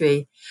American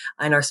History,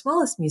 and our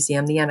smallest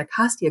museum, the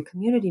Anacostia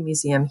Community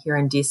Museum here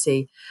in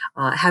D.C.,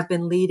 have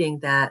been leading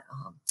that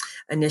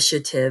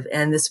initiative.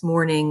 And this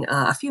morning,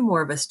 a few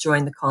more of us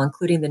joined the call,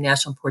 including the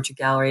National Portrait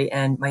Gallery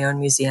and my own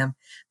museum,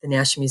 the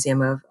National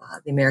Museum of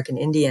the American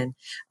Indian.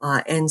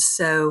 And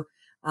so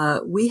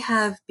we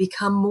have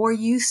become more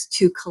used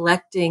to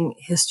collecting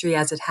history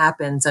as it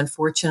happens.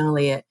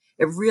 Unfortunately, it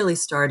really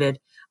started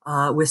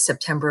with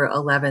September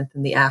 11th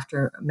and the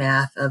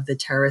aftermath of the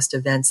terrorist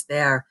events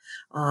there.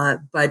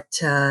 But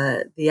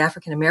the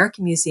African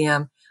American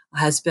Museum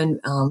has been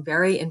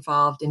very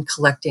involved in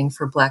collecting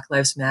for Black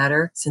Lives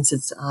Matter since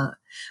its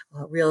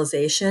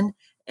realization.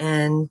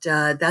 And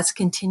that's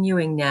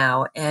continuing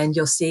now. And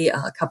you'll see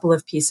a couple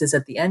of pieces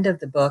at the end of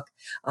the book,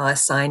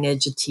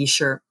 signage, a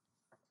T-shirt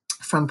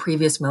from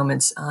previous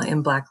moments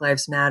in Black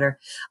Lives Matter.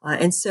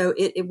 And so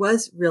it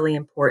was really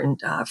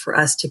important for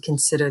us to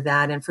consider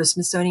that and for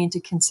Smithsonian to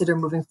consider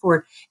moving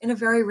forward in a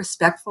very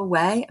respectful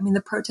way. I mean,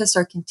 the protests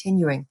are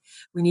continuing.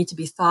 We need to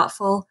be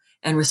thoughtful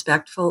and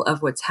respectful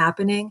of what's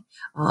happening.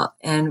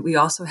 And we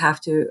also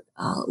have to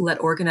let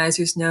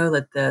organizers know,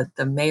 let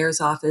the mayor's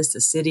office,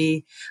 the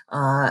city,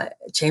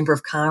 Chamber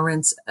of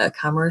Commerce,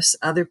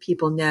 other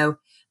people know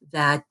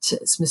that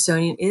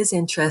Smithsonian is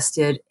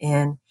interested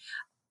in,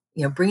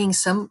 bringing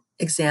some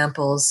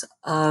examples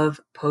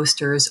of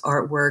posters,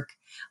 artwork,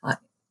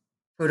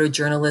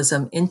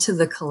 photojournalism into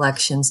the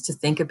collections to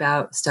think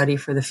about study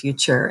for the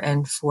future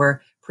and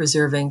for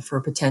preserving for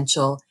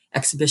potential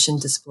exhibition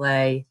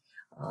display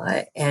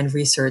and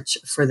research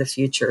for the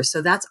future.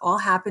 So that's all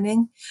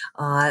happening.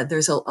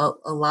 There's a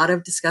lot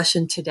of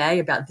discussion today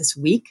about this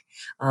week.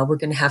 We're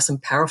going to have some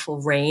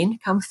powerful rain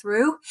come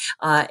through,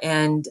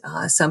 and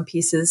some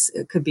pieces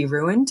could be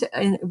ruined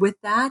with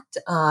that.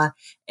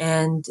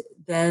 And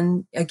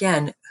then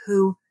again,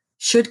 who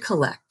should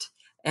collect?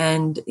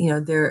 And,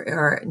 there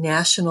are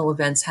national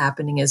events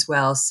happening as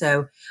well.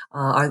 So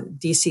our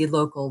DC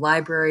local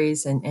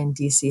libraries and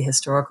DC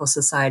Historical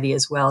Society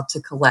as well to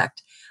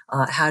collect.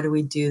 How do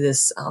we do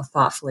this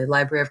thoughtfully?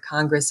 Library of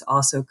Congress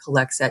also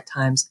collects at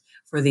times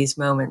for these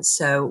moments.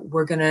 So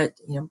we're going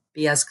to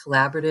be as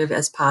collaborative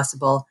as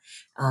possible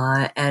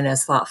and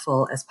as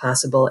thoughtful as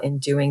possible in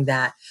doing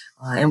that.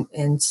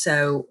 And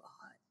so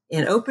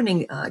in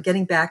opening,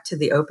 getting back to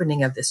the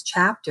opening of this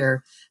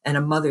chapter and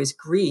a mother's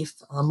grief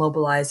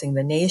mobilizing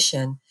the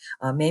nation,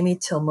 Mamie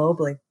Till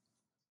Mobley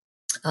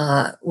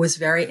was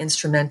very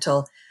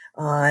instrumental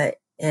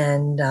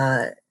in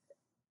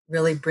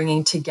really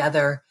bringing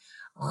together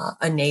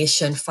a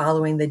nation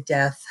following the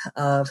death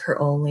of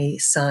her only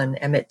son,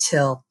 Emmett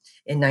Till,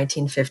 in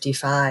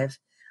 1955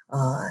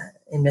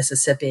 in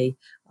Mississippi.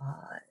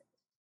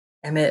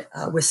 Emmett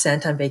was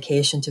sent on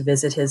vacation to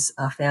visit his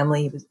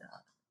family.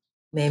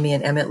 Mamie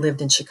and Emmett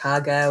lived in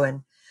Chicago,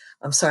 and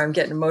I'm sorry, I'm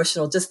getting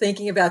emotional just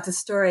thinking about the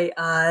story.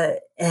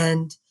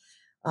 And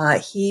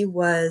he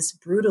was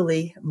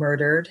brutally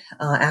murdered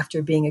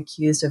after being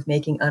accused of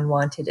making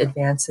unwanted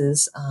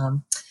advances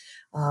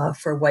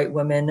for white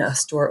women, a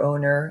store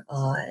owner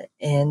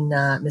in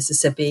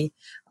Mississippi.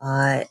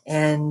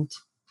 And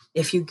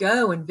if you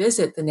go and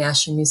visit the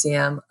National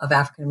Museum of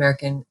African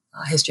American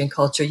History and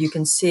Culture, you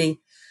can see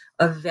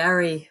a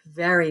very,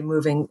 very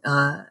moving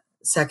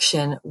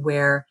section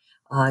where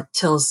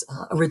Till's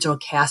original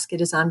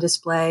casket is on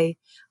display,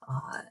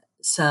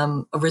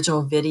 some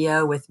original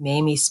video with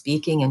Mamie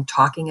speaking and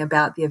talking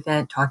about the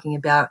event, talking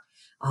about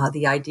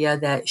the idea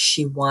that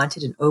she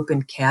wanted an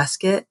open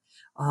casket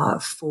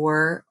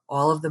for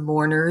all of the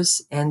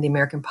mourners and the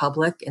American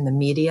public and the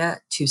media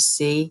to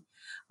see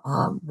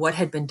what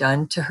had been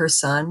done to her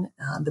son,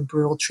 the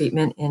brutal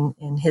treatment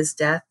in his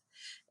death.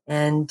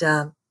 And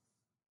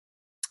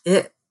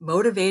it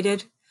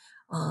motivated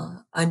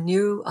a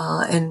new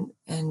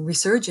and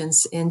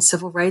resurgence in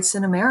civil rights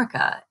in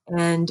America.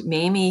 And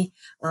Mamie,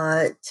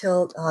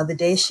 till the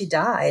day she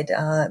died,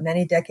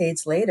 many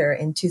decades later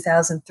in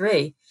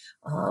 2003,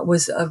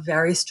 was a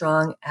very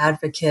strong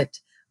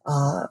advocate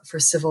for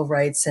civil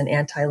rights and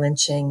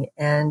anti-lynching,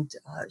 and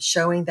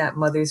showing that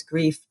mother's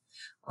grief,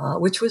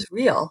 which was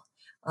real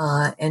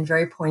and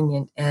very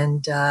poignant.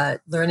 And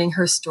learning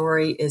her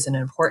story is an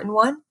important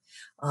one.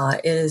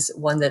 It is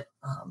one that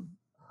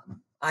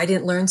I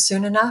didn't learn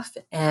soon enough,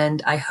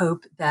 and I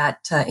hope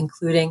that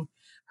including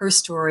her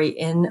story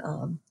in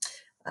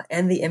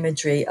and the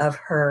imagery of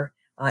her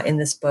in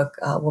this book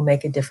will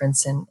make a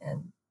difference in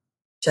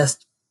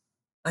just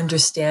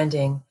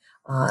understanding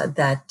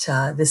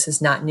that this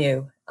is not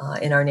new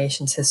in our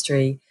nation's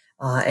history,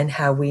 and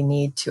how we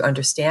need to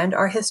understand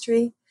our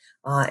history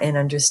and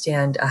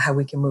understand how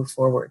we can move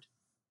forward.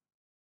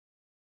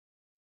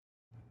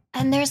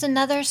 And there's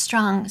another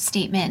strong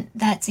statement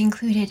that's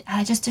included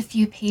just a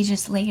few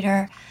pages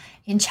later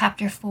in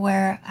chapter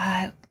 4,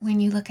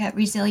 when you look at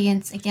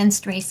resilience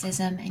against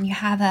racism, and you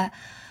have a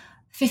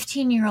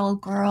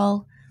 15-year-old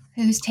girl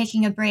who's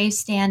taking a brave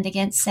stand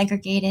against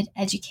segregated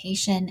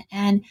education.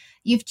 And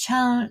you've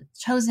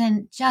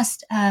chosen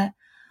just a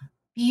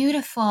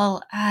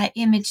beautiful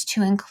image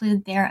to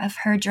include there of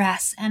her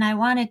dress. And I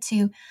wanted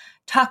to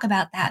talk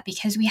about that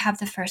because we have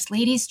the First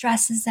Lady's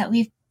dresses that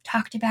we've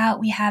talked about.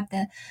 We have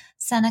the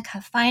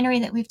Seneca finery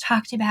that we've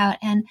talked about.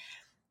 And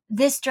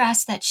this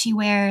dress that she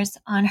wears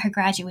on her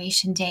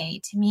graduation day,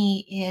 to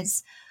me,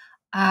 is,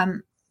 I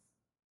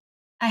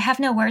have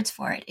no words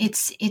for it.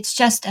 It's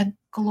just a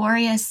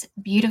glorious,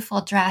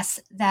 beautiful dress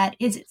that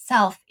is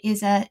itself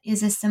is a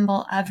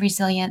symbol of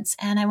resilience.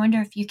 And I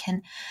wonder if you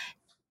can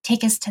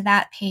take us to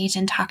that page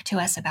and talk to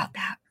us about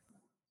that.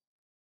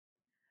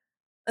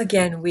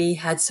 Again, we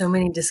had so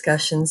many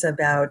discussions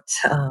about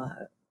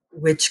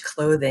which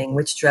clothing,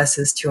 which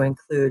dresses to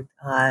include.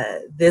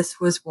 This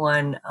was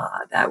one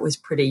that was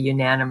pretty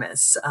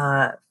unanimous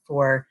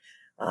for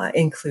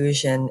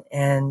inclusion.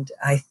 And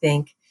I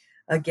think,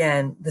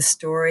 again, the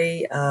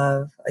story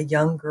of a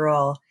young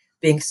girl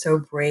being so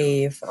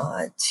brave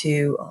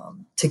to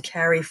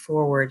carry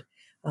forward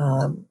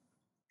and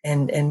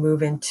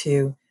move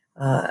into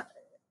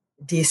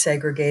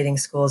desegregating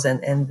schools,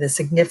 and the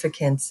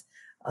significance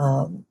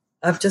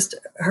of just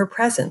her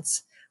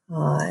presence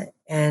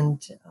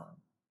and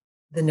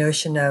the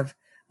notion of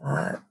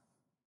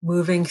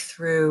moving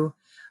through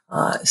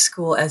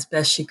school as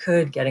best she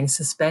could, getting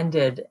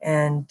suspended,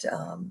 and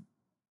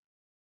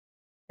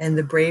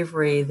the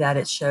bravery that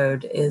it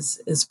showed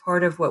is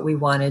part of what we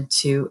wanted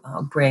to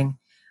bring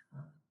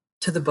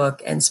to the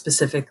book, and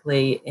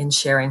specifically in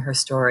sharing her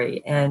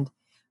story. And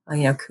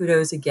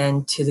kudos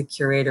again to the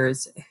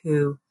curators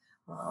who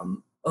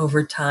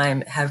over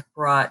time have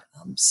brought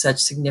such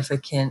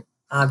significant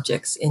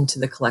objects into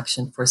the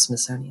collection for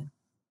Smithsonian.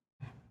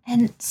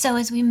 And so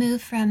as we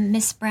move from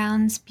Miss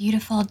Brown's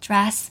beautiful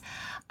dress,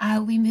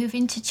 we move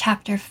into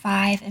chapter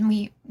 5, and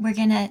we're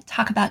going to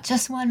talk about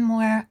just one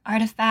more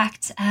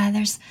artifact.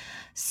 There's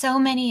so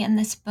many in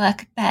this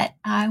book, but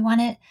I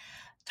want to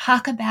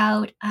talk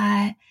about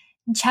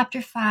in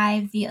chapter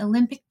 5, the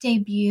Olympic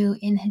debut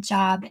in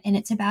hijab, and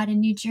it's about a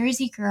New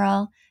Jersey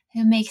girl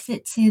who makes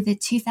it to the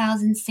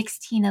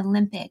 2016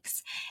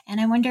 Olympics. And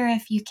I wonder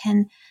if you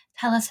can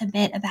tell us a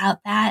bit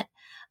about that,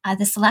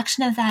 the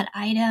selection of that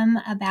item,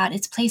 about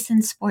its place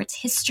in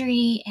sports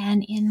history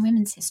and in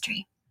women's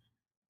history.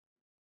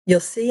 You'll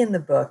see in the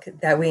book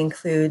that we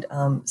include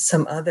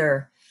some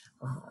other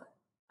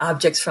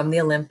objects from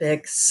the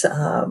Olympics,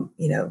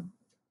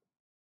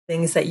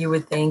 things that you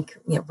would think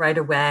right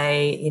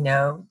away,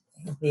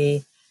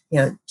 the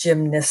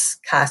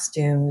gymnast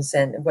costumes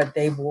and what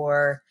they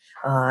wore,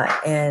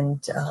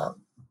 and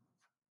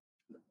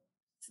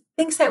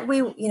things that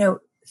we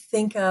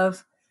think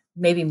of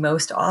maybe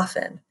most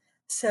often.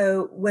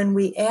 So when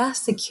we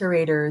asked the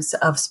curators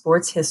of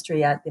sports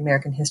history at the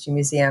American History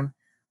Museum,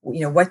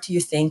 what do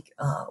you think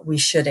we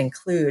should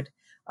include?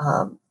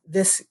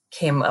 This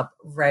came up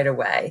right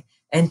away.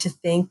 And to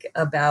think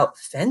about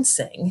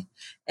fencing,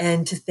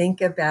 and to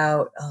think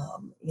about,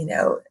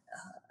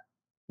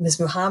 Ms.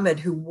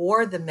 Muhammad, who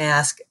wore the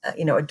mask,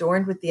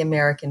 adorned with the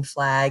American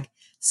flag,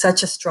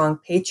 such a strong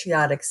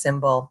patriotic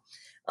symbol,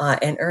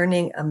 and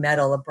earning a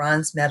medal, a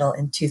bronze medal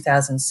in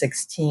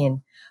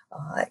 2016.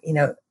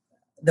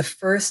 The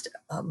first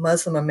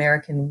Muslim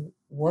American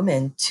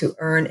woman to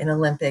earn an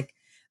Olympic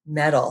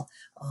medal.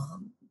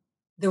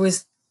 There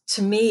was,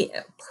 to me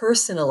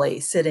personally,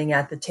 sitting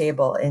at the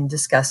table and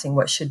discussing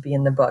what should be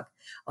in the book,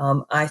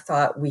 I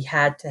thought we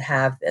had to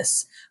have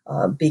this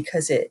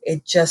because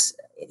it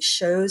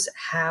shows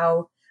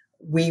how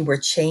we were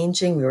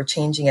changing. We were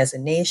changing as a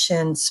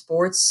nation.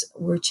 Sports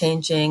were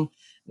changing.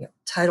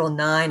 Title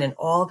IX and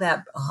all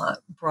that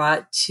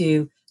brought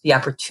to the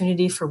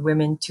opportunity for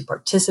women to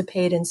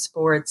participate in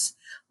sports,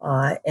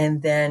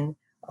 and then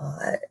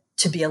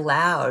to be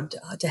allowed,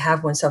 to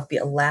have oneself be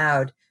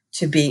allowed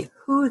to be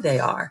who they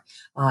are,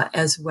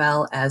 as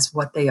well as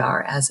what they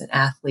are as an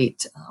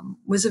athlete,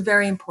 was a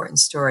very important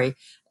story,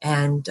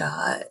 and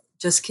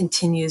just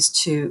continues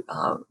to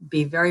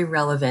be very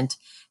relevant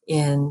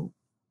in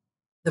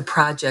the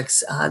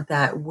projects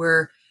that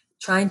we're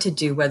trying to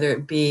do, whether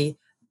it be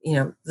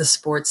the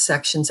sports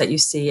sections that you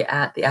see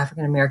at the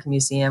African American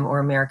Museum or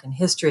American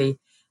History,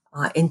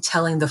 in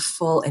telling the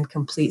full and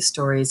complete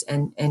stories,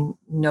 and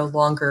no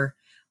longer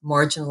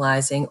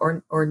marginalizing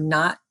or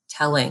not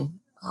telling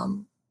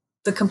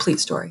the complete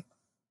story.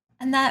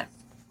 And that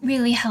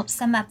really helps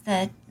sum up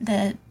the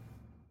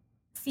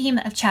theme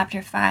of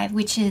chapter 5,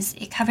 which is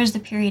it covers the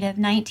period of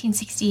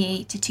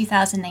 1968 to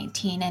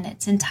 2019, and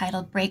it's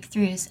entitled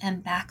Breakthroughs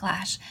and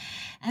Backlash.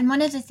 And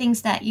one of the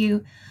things that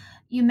you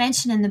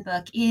mention in the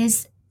book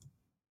is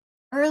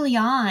early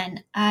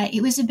on,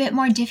 it was a bit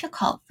more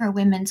difficult for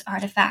women's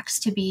artifacts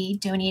to be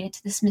donated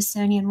to the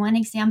Smithsonian. One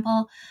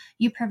example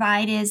you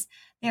provide is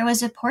there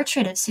was a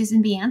portrait of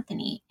Susan B.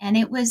 Anthony, and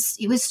it was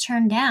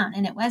turned down.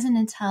 And it wasn't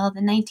until the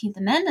 19th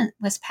Amendment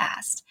was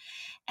passed,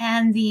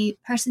 and the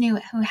person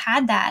who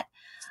had that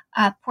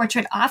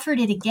portrait offered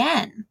it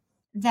again,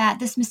 that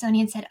the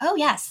Smithsonian said, "Oh,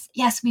 yes,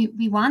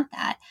 we want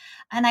that."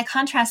 And I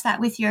contrast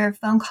that with your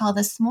phone call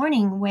this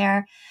morning,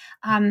 where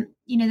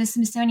the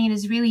Smithsonian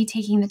is really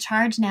taking the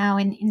charge now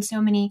in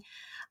so many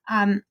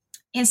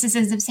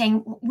instances of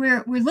saying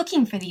we're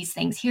looking for these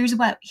things. Here's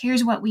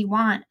what we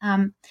want.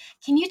 Can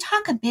you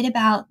talk a bit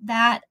about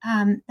that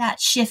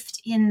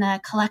shift in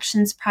the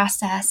collections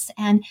process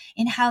and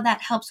in how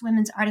that helps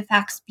women's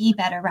artifacts be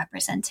better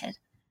represented?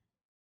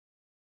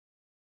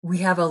 We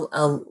have a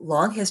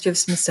long history of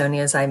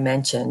Smithsonian, as I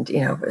mentioned,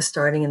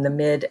 starting in the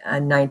mid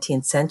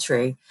 19th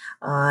century.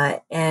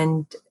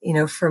 And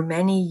for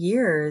many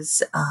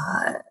years,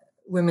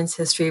 women's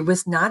history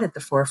was not at the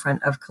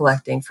forefront of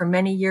collecting. For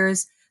many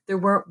years, there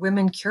weren't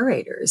women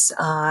curators.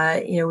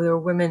 There were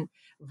women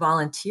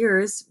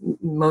volunteers,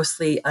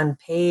 mostly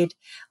unpaid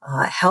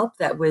help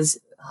that was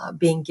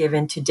being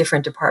given to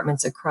different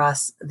departments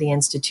across the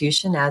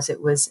institution as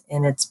it was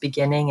in its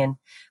beginning, and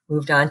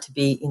moved on to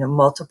be,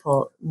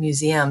 multiple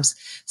museums.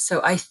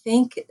 So I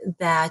think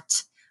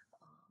that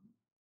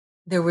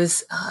there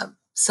was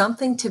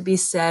something to be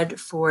said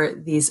for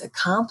these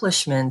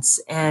accomplishments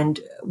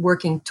and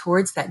working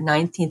towards that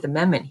 19th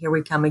Amendment. Here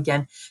we come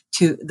again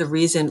to the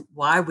reason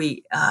why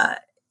we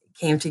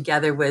came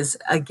together was,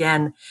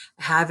 again,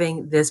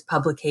 having this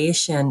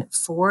publication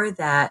for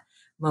that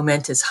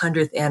momentous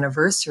 100th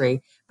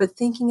anniversary, but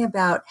thinking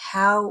about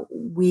how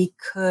we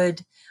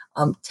could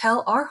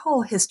tell our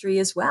whole history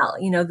as well.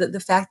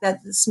 The fact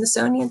that the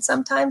Smithsonian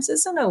sometimes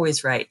isn't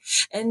always right.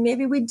 And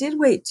maybe we did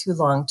wait too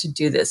long to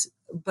do this,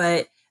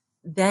 but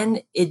then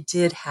it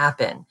did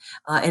happen.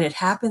 And it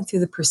happened through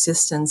the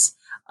persistence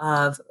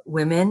of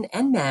women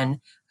and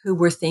men who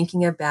were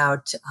thinking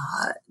about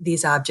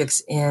these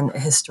objects in a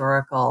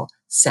historical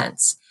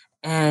sense.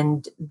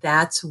 And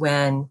that's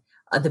when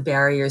the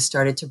barriers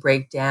started to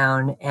break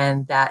down,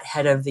 and that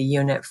head of the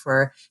unit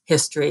for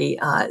history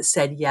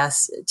said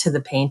yes to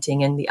the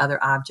painting and the other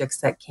objects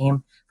that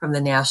came from the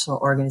national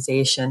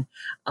organization.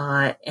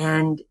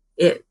 And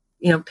it,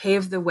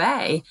 paved the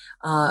way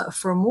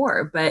for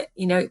more. But,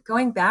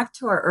 going back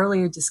to our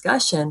earlier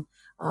discussion,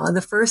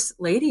 the First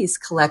Lady's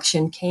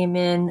collection came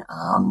in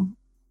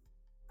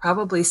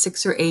probably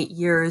 6 or 8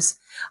 years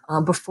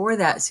before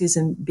that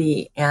Susan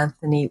B.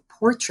 Anthony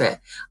portrait.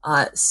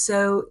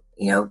 So,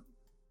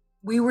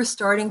 we were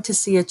starting to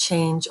see a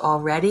change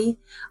already,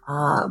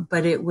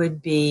 but it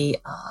would be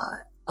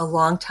a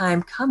long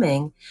time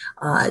coming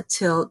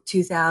till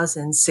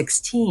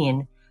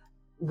 2016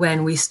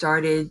 when we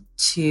started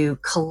to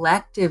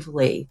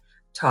collectively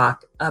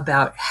talk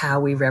about how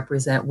we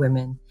represent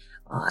women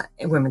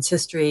in women's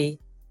history,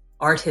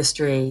 art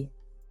history,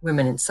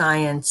 women in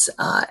science.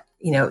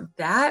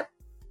 That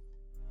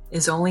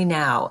is only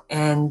now.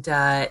 And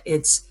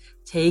it's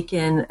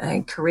taken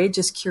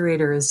courageous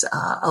curators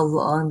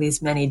along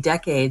these many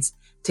decades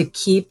to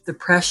keep the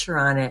pressure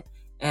on it.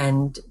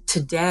 And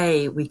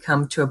today we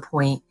come to a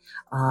point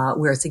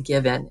where it's a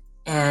given.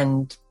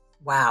 And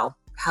wow,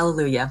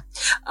 hallelujah.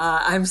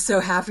 I'm so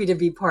happy to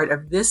be part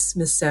of this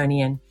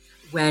Smithsonian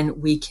when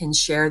we can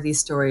share these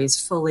stories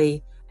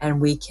fully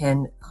and we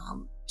can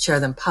share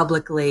them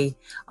publicly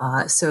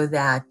so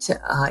that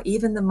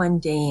even the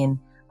mundane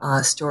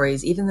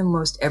stories, even the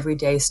most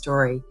everyday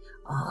story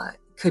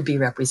could be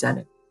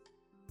represented.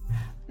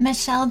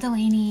 Michelle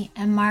Delaney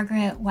and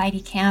Margaret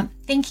Weitekamp,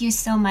 thank you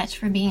so much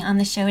for being on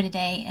the show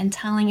today and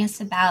telling us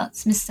about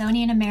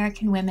Smithsonian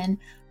American women,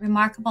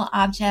 remarkable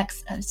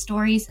objects of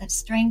stories of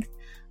strength,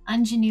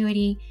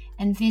 ingenuity,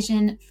 and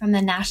vision from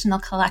the National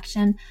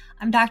Collection.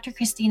 I'm Dr.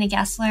 Christina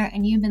Gessler,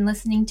 and you've been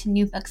listening to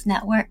New Books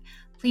Network.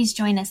 Please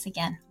join us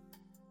again.